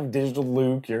probably going to have digital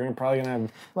Luke. You're probably going to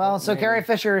have... Well, so Carrie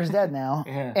Fisher is dead now.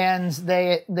 Yeah. And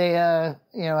they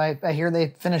I hear they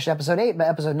finished episode 8, but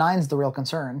episode 9 is the real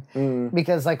concern.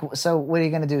 Because, so what are you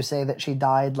going to do? Say that she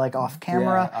died, off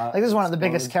camera? This is one of the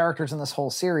biggest characters in this whole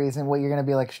series, and what you're going to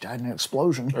be like, she died in an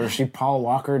explosion. Or she Paul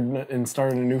Walkered and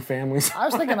started a new family. I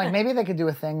was thinking, maybe they could do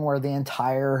a thing where the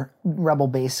entire Rebel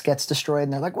base gets destroyed,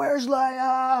 and they're like, where's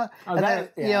Leia?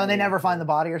 And they never find find the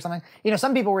body or something. You know,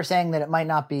 some people were saying that it might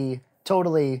not be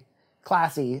totally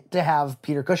classy to have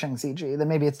Peter Cushing CG. That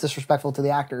maybe it's disrespectful to the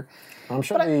actor. I'm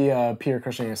sure the Peter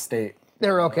Cushing estate.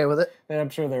 They're okay with it. I'm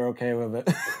sure they're okay with it.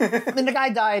 I mean, the guy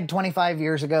died 26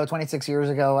 years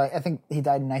ago. I think he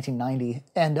died in 1990.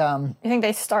 And You think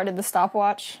they started the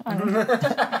stopwatch?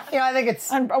 I think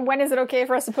it's. When is it okay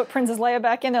for us to put Princess Leia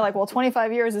back in? They're like, well,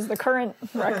 25 years is the current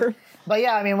record. But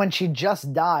yeah, I mean, when she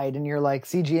just died, and you're like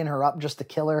CGing her up just to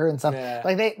kill her and stuff. Yeah.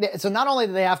 Like so not only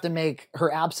do they have to make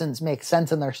her absence make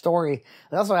sense in their story,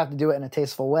 they also have to do it in a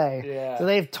tasteful way. Yeah. So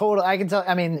they've I can tell.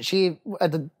 I mean, she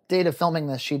at the date of filming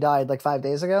this, she died like 5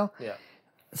 days ago. Yeah.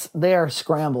 They are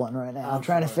scrambling right now,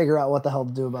 trying to figure out what the hell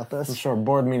to do about this. Sure,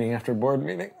 board meeting after board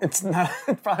meeting. It's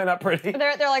probably not pretty.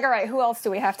 They're like, all right, who else do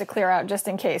we have to clear out just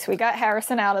in case? We got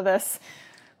Harrison out of this.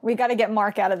 We got to get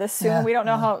Mark out of this soon. Yeah, We don't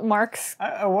know how Mark's...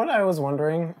 What I was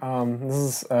wondering,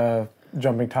 this is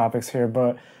jumping topics here,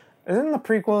 but isn't the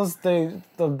prequels,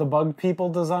 the bug people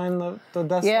designed the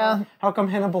Death Star? Yeah. How come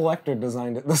Hannibal Lecter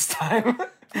designed it this time?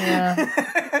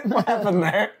 Yeah. What happened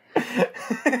there?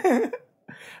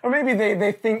 Or maybe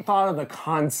they thought of the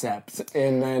concept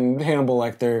and then Hannibal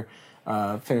Lecter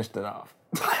finished it off.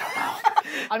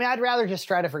 I mean, I'd rather just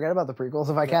try to forget about the prequels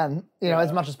if I can,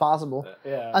 as much as possible.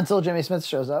 Yeah. Until Jimmy Smith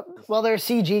shows up. Well, there's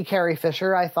CG Carrie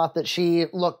Fisher. I thought that she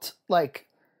looked like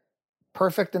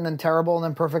perfect and then terrible and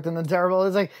then perfect and then terrible.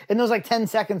 It's like, in those like 10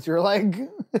 seconds, you're like...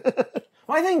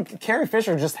 Well, I think Carrie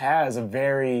Fisher just has a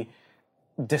very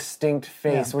distinct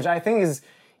face, which I think is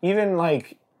even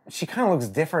like... She kind of looks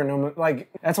different. Like,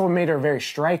 that's what made her very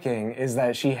striking, is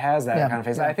that she has that kind of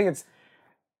face. Yeah. I think it's...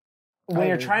 When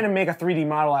you're trying to make a 3D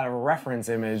model out of a reference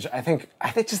image, I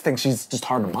just think she's just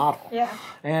hard to model. Yeah.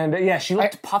 And she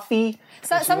looked puffy.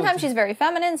 Sometimes she's very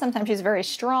feminine. Sometimes she's very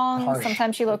strong. Harsh.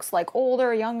 Sometimes she looks like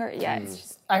older, younger. Yeah, it's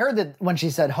just... I heard that when she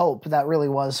said hope, that really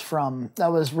was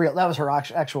that was real. That was her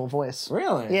actual voice.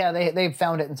 Really? Yeah, they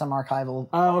found it in some archival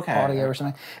okay. audio or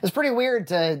something. It was pretty weird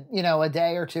to, a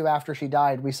day or two after she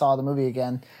died, we saw the movie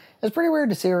again. It was pretty weird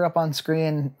to see her up on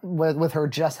screen with her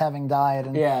just having died.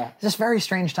 And it's just very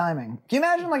strange timing. Can you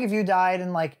imagine, like, if you died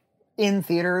and, like, in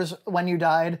theaters when you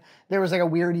died, there was, like, a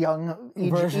weird young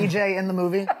EJ in the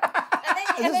movie?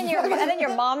 And then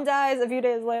your mom dies a few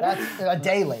days later. That's a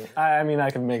day late. I mean, I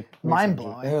could make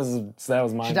Mind-blowing. That was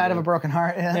mind-blowing. She died of a broken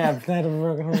heart. Yeah. Yeah, died of a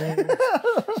broken heart.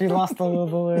 She lost the will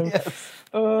to live.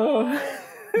 Yes.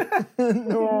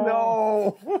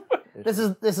 No. This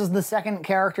is the second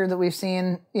character that we've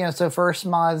seen. So first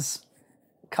Maz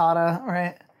Kanata,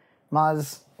 right?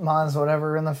 Maz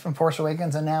whatever in Force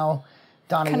Awakens, and now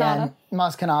Donnie Yen.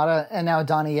 Maz Kanata, and now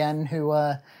Donnie Yen, who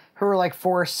are like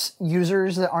Force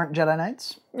users that aren't Jedi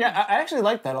Knights. Yeah, I actually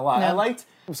liked that a lot. Yeah. I liked,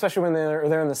 especially when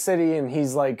they're in the city and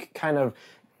he's like kind of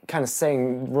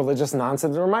saying religious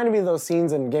nonsense. It reminded me of those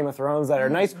scenes in Game of Thrones that are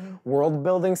nice world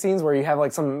building scenes where you have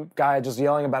like some guy just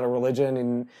yelling about a religion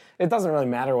and it doesn't really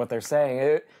matter what they're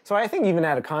saying. So I think even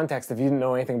out of context, if you didn't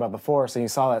know anything about the Force and you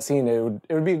saw that scene,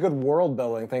 it would be a good world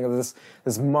building thing of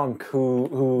this monk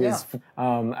who is.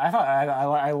 I thought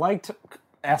I liked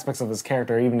aspects of his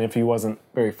character even if he wasn't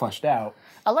very fleshed out.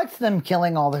 I liked them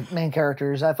killing all the main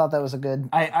characters. I thought that was a good.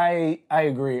 I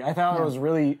agree. I thought it was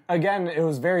really, again, it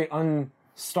was very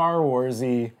Star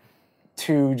Warsy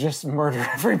to just murder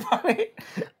everybody.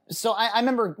 So I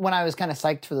remember when I was kind of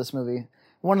psyched for this movie,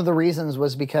 one of the reasons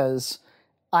was because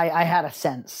I had a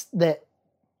sense that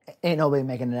ain't nobody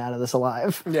making it out of this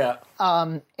alive. Yeah.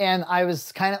 And I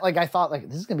was kind of like, I thought like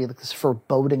this is gonna be like this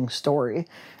foreboding story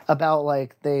about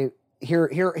like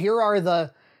here are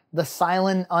the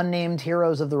silent unnamed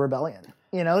heroes of the rebellion.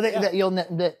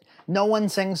 That no one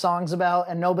sings songs about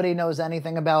and nobody knows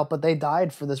anything about, but they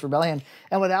died for this rebellion.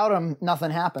 And without them,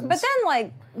 nothing happens. But then,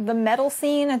 like, the medal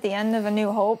scene at the end of A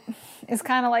New Hope is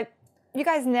kind of like, you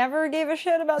guys never gave a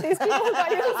shit about these people. You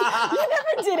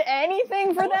never did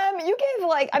anything for them. You gave,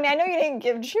 like, I mean, I know you didn't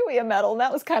give Chewie a medal, and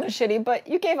that was kind of shitty, but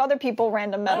you gave other people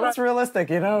random medals. That's realistic,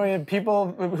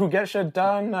 people who get shit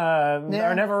done are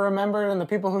never remembered, and the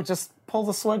people who just pull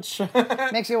the switch.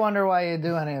 Makes you wonder why you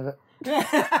do any of it.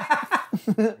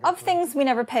 Of things we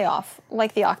never pay off,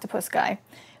 like the octopus guy.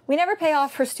 We never pay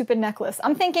off her stupid necklace.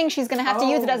 I'm thinking she's going to have to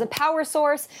use it as a power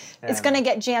source. It's going to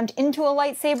get jammed into a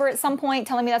lightsaber at some point,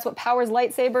 telling me that's what powers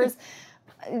lightsabers.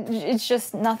 It's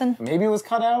just nothing. Maybe it was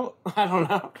cut out. I don't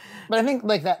know. But I think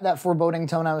like that foreboding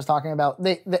tone I was talking about,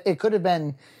 it could have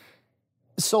been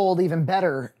sold even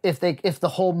better if the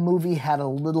whole movie had a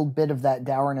little bit of that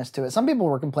dourness to it. Some people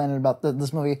were complaining about that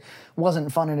this movie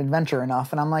wasn't fun and adventure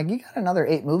enough, and I'm like, you got another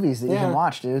 8 movies that you can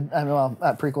watch, dude. I mean, well,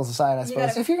 prequels aside, I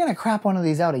suppose. If you're gonna crap one of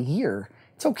these out a year,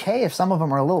 it's okay if some of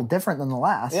them are a little different than the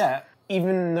last. Yeah.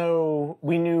 even though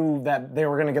we knew that they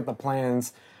were going to get the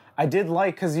plans, I did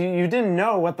like, because you didn't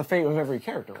know what the fate of every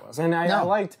character was, and I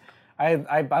liked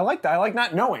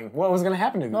not knowing what was going to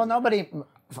happen to them. Well,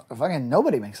 fucking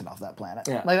nobody makes it off that planet.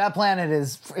 Yeah. Like that planet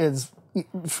is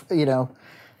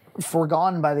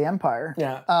forgone by the Empire.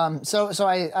 Yeah. So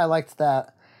I liked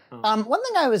that. One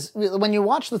thing when you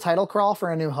watch the title crawl for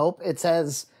A New Hope, it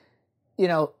says,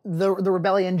 the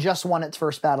rebellion just won its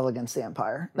first battle against the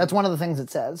Empire. That's one of the things it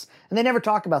says. And they never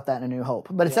talk about that in A New Hope,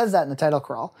 but it says that in the title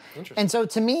crawl. And so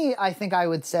to me, I think I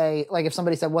would say, like if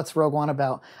somebody said, what's Rogue One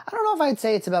about? I don't know if I'd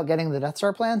say it's about getting the Death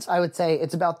Star plans. I would say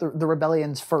it's about the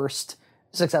rebellion's first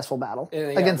successful battle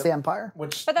against the Empire.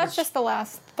 But that's just the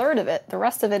last third of it. The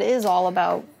rest of it is all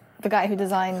about the guy who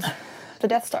designed the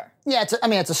Death Star. Yeah,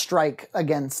 it's a strike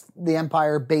against the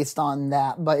Empire based on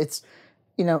that. But it's,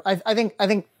 I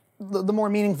think the more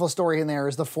meaningful story in there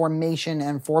is the formation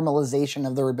and formalization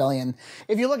of the rebellion.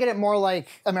 If you look at it more like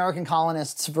American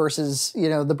colonists versus,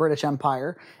 the British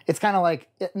Empire, it's kind of like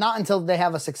not until they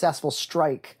have a successful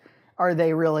strike are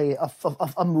they really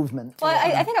a movement. Well,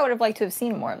 I think I would have liked to have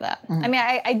seen more of that. I mean,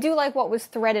 I do like what was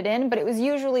threaded in, but it was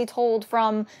usually told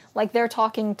from, like, they're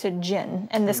talking to Jyn,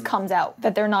 and this comes out,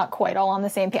 that they're not quite all on the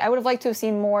same page. I would have liked to have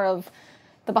seen more of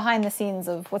the behind the scenes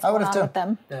of what's going on with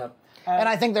them. Yeah. And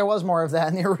I think there was more of that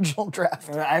in the original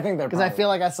draft. I think there because I feel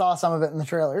like I saw some of it in the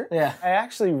trailer. Yeah,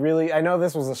 I know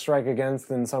this was a strike against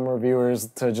in some reviewers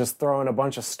to just throw in a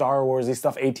bunch of Star Warsy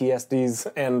stuff,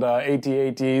 ATSDs and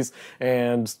AT-ATs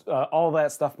and all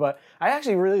that stuff, but I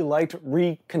actually really liked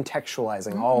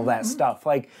recontextualizing all of that stuff.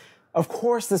 Like, of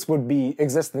course this would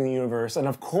exist in the universe, and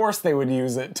of course they would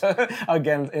use it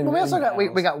again. We also got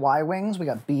we got Y-wings, we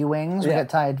got B-wings, we got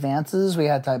TIE Advances, we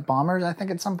had TIE Bombers, I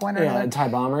think at some point. TIE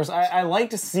Bombers. I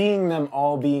liked seeing them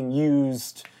all being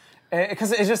used,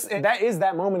 because it's just that is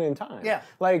that moment in time. Yeah.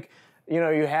 Like, you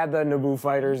had the Naboo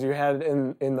fighters, you had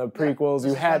in the prequels,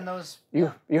 you had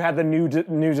you had the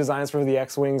new designs for the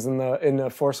X-wings in the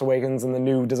Force Awakens, and the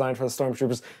new design for the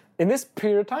Stormtroopers. In this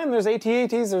period of time, there's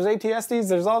AT-ATs, there's AT-STs,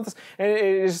 there's all this, and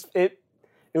it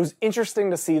was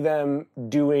interesting to see them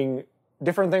doing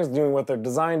different things, doing what they're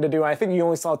designed to do. I think you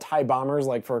only saw TIE Bombers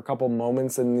like for a couple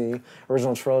moments in the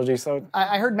original trilogy. So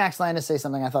I heard Max Landis say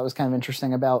something I thought was kind of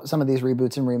interesting about some of these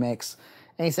reboots and remakes,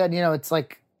 and he said, it's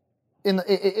like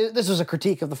this was a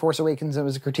critique of The Force Awakens. It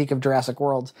was a critique of Jurassic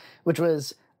World, which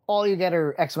was all you get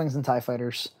are X-wings and TIE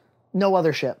fighters, no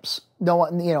other ships,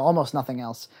 almost nothing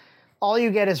else. All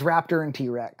you get is Raptor and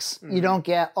T-Rex. Mm-hmm. You don't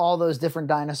get all those different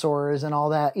dinosaurs and all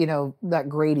that, that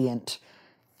gradient.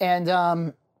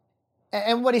 And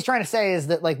what he's trying to say is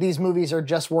that, like, these movies are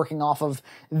just working off of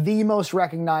the most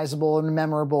recognizable and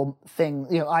memorable thing,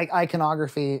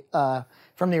 iconography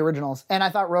from the originals. And I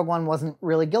thought Rogue One wasn't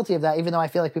really guilty of that, even though I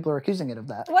feel like people are accusing it of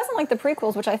that. It wasn't like the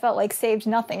prequels, which I felt like saved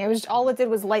nothing. It was all it did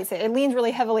was lightsaber. It leans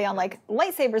really heavily on, like,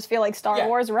 lightsabers feel like Star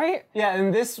Wars, right? Yeah,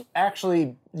 and this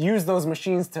actually used those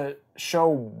machines to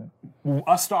show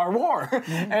a Star War,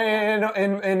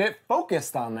 and it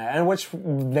focused on that, and which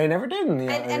they never did in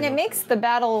the and it makes the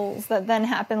battles that then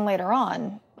happen later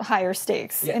on higher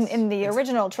stakes in the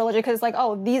original trilogy, because like,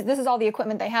 this is all the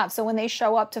equipment they have, so when they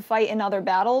show up to fight in other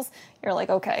battles, you're like,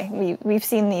 okay, we've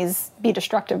seen these be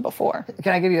destructive before.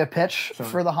 Can I give you a pitch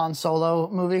for the Han Solo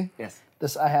movie? Yes.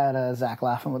 I had Zach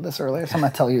laughing with this earlier, so I'm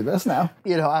gonna tell you this now.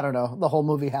 I don't know. The whole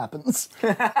movie happens,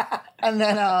 and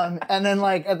then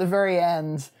like at the very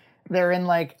end, they're in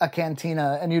like a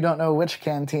cantina, and you don't know which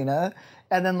cantina,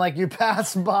 and then like you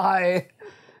pass by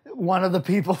one of the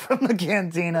people from the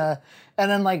cantina,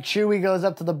 and then like Chewie goes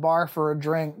up to the bar for a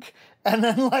drink, and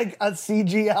then like a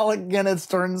CG Alec Guinness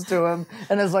turns to him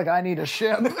and is like, "I need a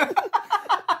ship."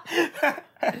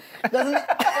 Doesn't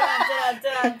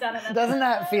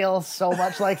that feel so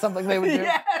much like something they would do?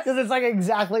 Because it's like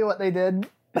exactly what they did.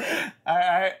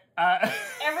 Every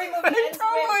movie ends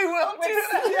totally will do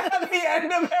that at the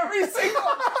end of every single.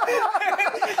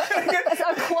 It's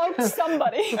a cloaked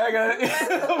somebody.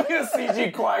 There'll be a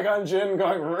CG Qui-Gon Jinn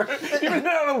going. Even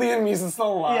though Liam Neeson's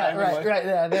still alive. Yeah, right.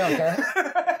 Yeah, they don't care.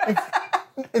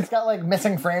 It's got like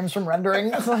missing frames from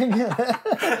rendering. It's like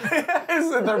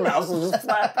their mouths will just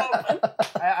flap open.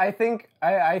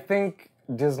 I think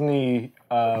Disney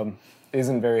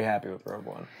isn't very happy with Rogue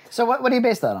One. So what do you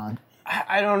base that on?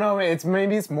 I don't know.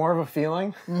 Maybe it's more of a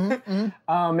feeling.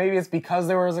 Mm-hmm. Maybe it's because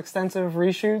there was extensive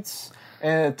reshoots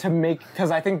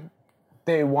because I think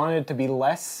they wanted to be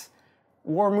less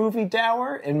war movie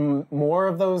dour and more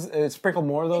of those, sprinkle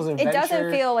more of those adventures. It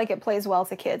doesn't feel like it plays well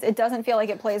to kids. It doesn't feel like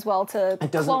it plays well to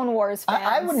Clone Wars fans.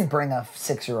 I wouldn't bring a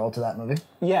 6-year-old to that movie.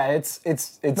 Yeah, it's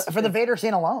for the Vader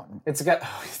scene alone. It's got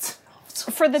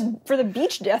for the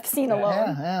beach death scene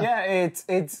alone. Yeah,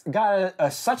 it's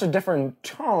got such a different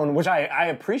tone, which I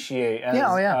appreciate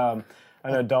as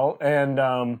an adult,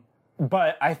 and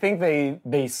but I think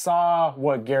they saw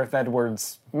what Gareth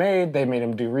Edwards made. They made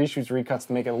him do reshoots, recuts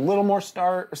to make it a little more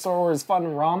Star Wars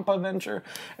fun romp adventure,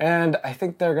 and I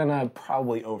think they're gonna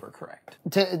probably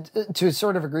overcorrect. To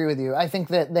sort of agree with you, I think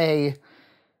that they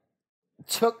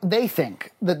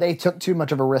think that they took too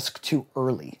much of a risk too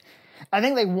early. I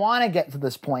think they want to get to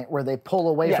this point where they pull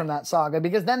away from that saga,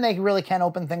 because then they really can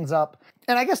open things up.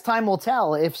 And I guess time will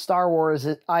tell if Star Wars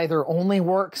either only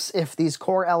works if these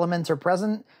core elements are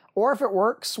present, or if it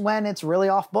works when it's really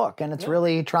off book and it's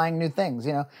really trying new things.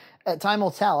 Time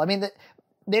will tell. I mean,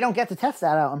 they don't get to test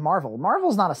that out in Marvel.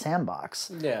 Marvel's not a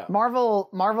sandbox. Yeah.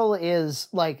 Marvel is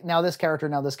like, now this character,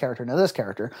 now this character, now this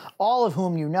character, all of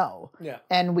whom you know. Yeah.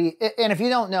 And if you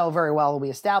don't know very well, we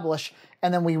establish,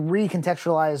 and then we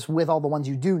recontextualize with all the ones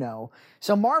you do know.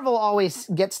 So Marvel always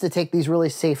gets to take these really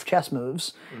safe chess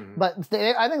moves, but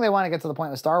I think they want to get to the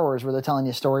point with Star Wars where they're telling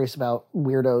you stories about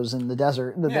weirdos in the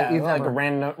desert. That you've like never...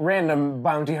 a random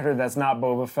bounty hunter that's not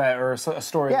Boba Fett, or a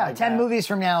story like 10 that. movies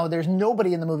from now, there's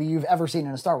nobody in the movie you've ever seen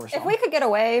in a Star Wars film. If we could get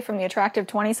away from the attractive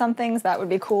 20-somethings, that would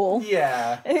be cool.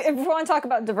 Yeah. If we want to talk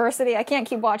about diversity, I can't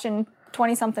keep watching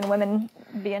 20-something women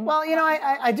being... Well,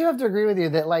 I do have to agree with you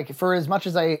that, like, for as much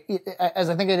as I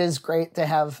think it is great to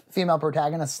have female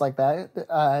protagonists like that,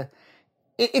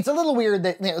 it's a little weird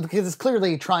that, because it's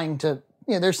clearly trying to,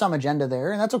 there's some agenda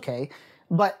there, and that's okay.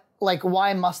 But, like,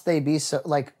 why must they be so,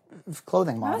 like,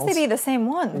 clothing models? Why must they be the same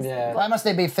ones? Yeah. Why must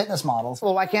they be fitness models?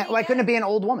 Well, why couldn't it be an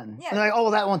old woman? Yeah. And they're like, oh,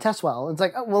 well, that won't test well. It's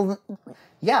like, oh, well,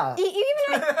 yeah.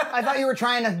 Even I thought you were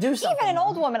trying to do something. an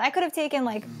old woman, I could have taken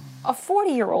like a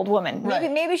 40-year-old woman.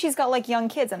 Maybe she's got like young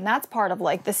kids, and that's part of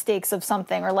like the stakes of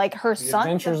something, or like her son.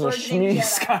 Adventures of Shmi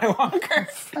Skywalker.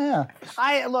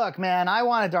 Yeah. Look, man, I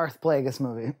want a Darth Plagueis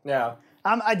movie. Yeah.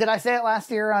 Did I say it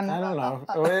last year on... I don't know.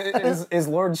 Is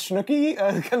Lord Schnooky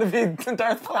going to be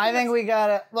Darth Plagueis? I think we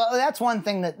gotta... Well, that's one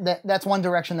thing that's one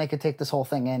direction they could take this whole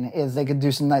thing in, is they could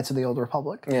do some Knights of the Old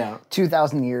Republic. Yeah.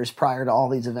 2,000 years prior to all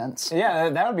these events. Yeah,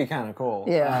 that would be kind of cool.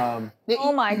 Yeah.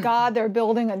 Oh my God, they're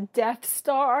building a Death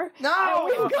Star. No!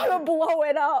 And we've got to blow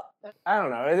it up. I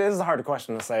don't know. It is a hard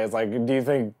question to say. It's like, do you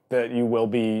think that you will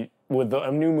be... With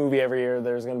a new movie every year,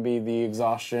 there's going to be the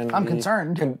exhaustion. I'm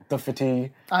concerned. The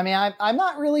fatigue. I mean, I'm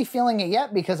not really feeling it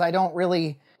yet, because I don't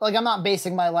really... Like, I'm not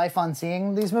basing my life on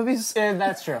seeing these movies. Yeah,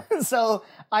 that's true. So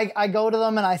I go to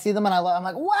them and I see them and I'm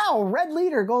like, wow, red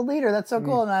leader, gold leader, that's so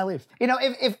cool, and I leave.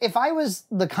 If I was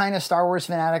the kind of Star Wars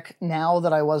fanatic now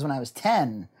that I was when I was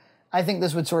 10, I think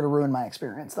this would sort of ruin my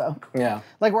experience, though. Yeah.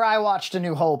 Like, where I watched A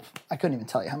New Hope, I couldn't even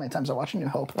tell you how many times I watched A New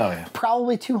Hope. Oh, yeah.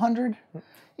 Probably 200.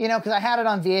 Because I had it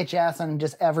on VHS and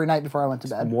just every night before I went to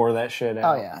bed. Wore that shit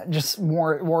out. Oh, yeah. Just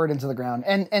wore it into the ground.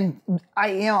 And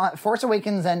Force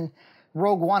Awakens and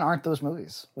Rogue One aren't those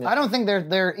movies. Yeah. I don't think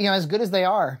they're as good as they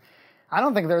are. I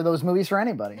don't think they're those movies for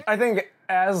anybody. I think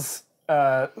as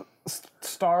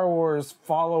Star Wars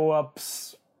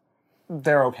follow-ups,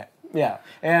 they're okay. Yeah.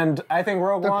 And I think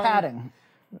Rogue One... They're padding.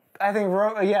 I think,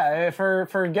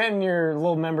 for getting your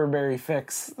little member berry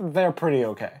fix, they're pretty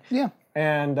okay. Yeah.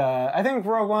 And I think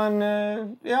Rogue One,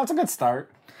 it's a good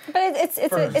start. But it's a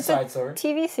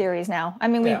TV series now. I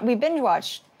mean, we binge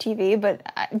watch TV, but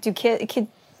do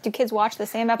kids watch the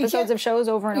same episodes of shows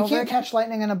over and over again? You can't catch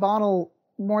lightning in a bottle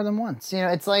more than once.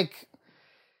 It's like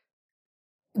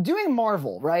doing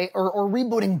Marvel, right? Or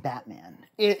rebooting Batman.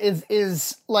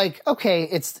 Is like, okay,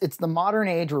 it's the modern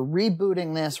age. We're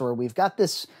rebooting this, or we've got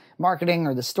this marketing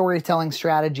or the storytelling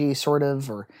strategy, sort of,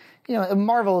 or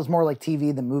Marvel is more like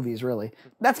TV than movies, really.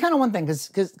 That's kind of one thing,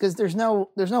 because there's no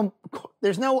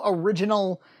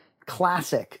original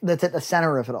classic that's at the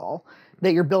center of it all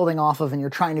that you're building off of, and you're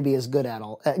trying to be as good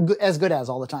as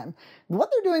all the time.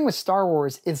 What they're doing with Star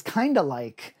Wars is kind of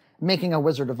like making a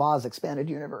Wizard of Oz expanded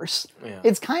universe. Yeah.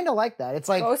 It's kind of like that. It's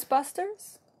like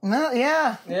Ghostbusters. No,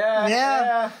 yeah,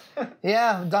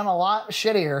 done a lot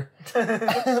shittier.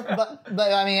 but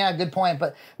I mean, yeah, good point.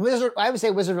 But I would say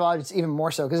Wizard of Oz even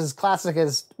more so, because as classic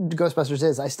as Ghostbusters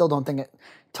is, I still don't think it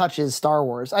touches Star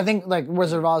Wars. I think like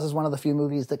Wizard of Oz is one of the few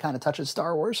movies that kind of touches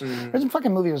Star Wars. There's a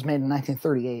fucking movie that was made in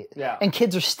 1938, and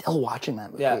kids are still watching that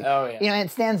movie. Yeah, oh yeah. And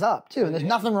it stands up too. And there's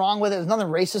nothing wrong with it. There's nothing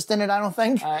racist in it. I don't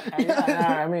think.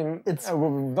 I mean,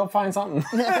 they'll find something.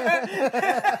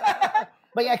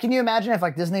 But yeah, can you imagine if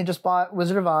like Disney just bought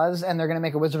Wizard of Oz and they're going to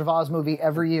make a Wizard of Oz movie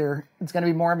every year? It's going to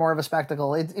be more and more of a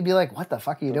spectacle. It'd be like, what the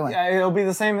fuck are you doing? Yeah, it'll be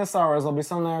the same as Star Wars. There'll be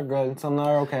some that are good, some that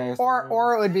are okay.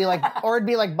 Or it'd be like,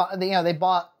 they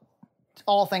bought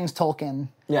all things Tolkien,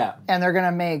 Yeah. and they're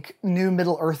gonna make new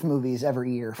Middle Earth movies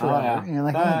every year forever. yeah. You know,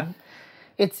 like,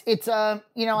 it's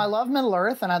you know, I love Middle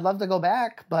Earth and I'd love to go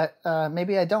back, but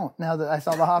maybe I don't now that I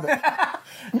saw The Hobbit.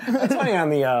 It's funny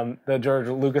on the George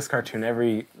Lucas cartoon.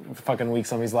 Every fucking week,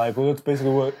 somebody's like, "Well, that's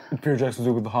basically what Peter Jackson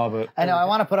did with The Hobbit." I know. I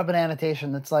want to put up an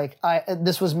annotation that's like,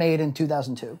 this was made in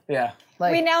 2002. Yeah.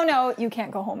 Like, We now know you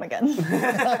can't go home again.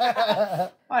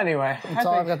 Anyway, that's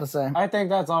all I've got to say. I think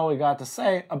that's all we got to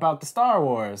say about the Star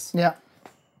Wars. Yeah.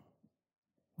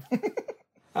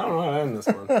 I don't know how to end this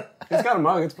one. He's got a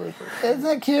mug. It's pretty pretty. Isn't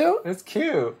that cute? It's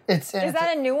cute. Is Is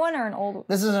that a new one or an old one?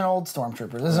 This is an old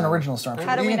Stormtrooper. This is an original Stormtrooper.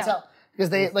 How do You we can know? tell, because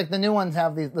they like the new ones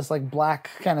have this like black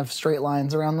kind of straight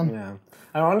lines around them. Yeah.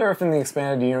 I wonder if in the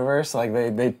expanded universe, like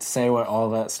they say what all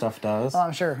that stuff does. Oh,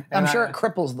 I'm sure. I'm sure it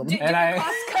cripples them. And I,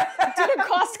 Due to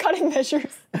cost-cutting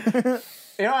measures. you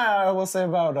know, what I will say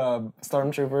about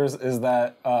Stormtroopers is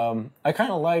that I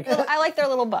kind of like. I like their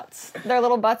little butts. Their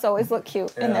little butts always look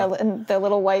cute in their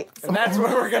little white. And that's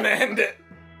where we're gonna end it.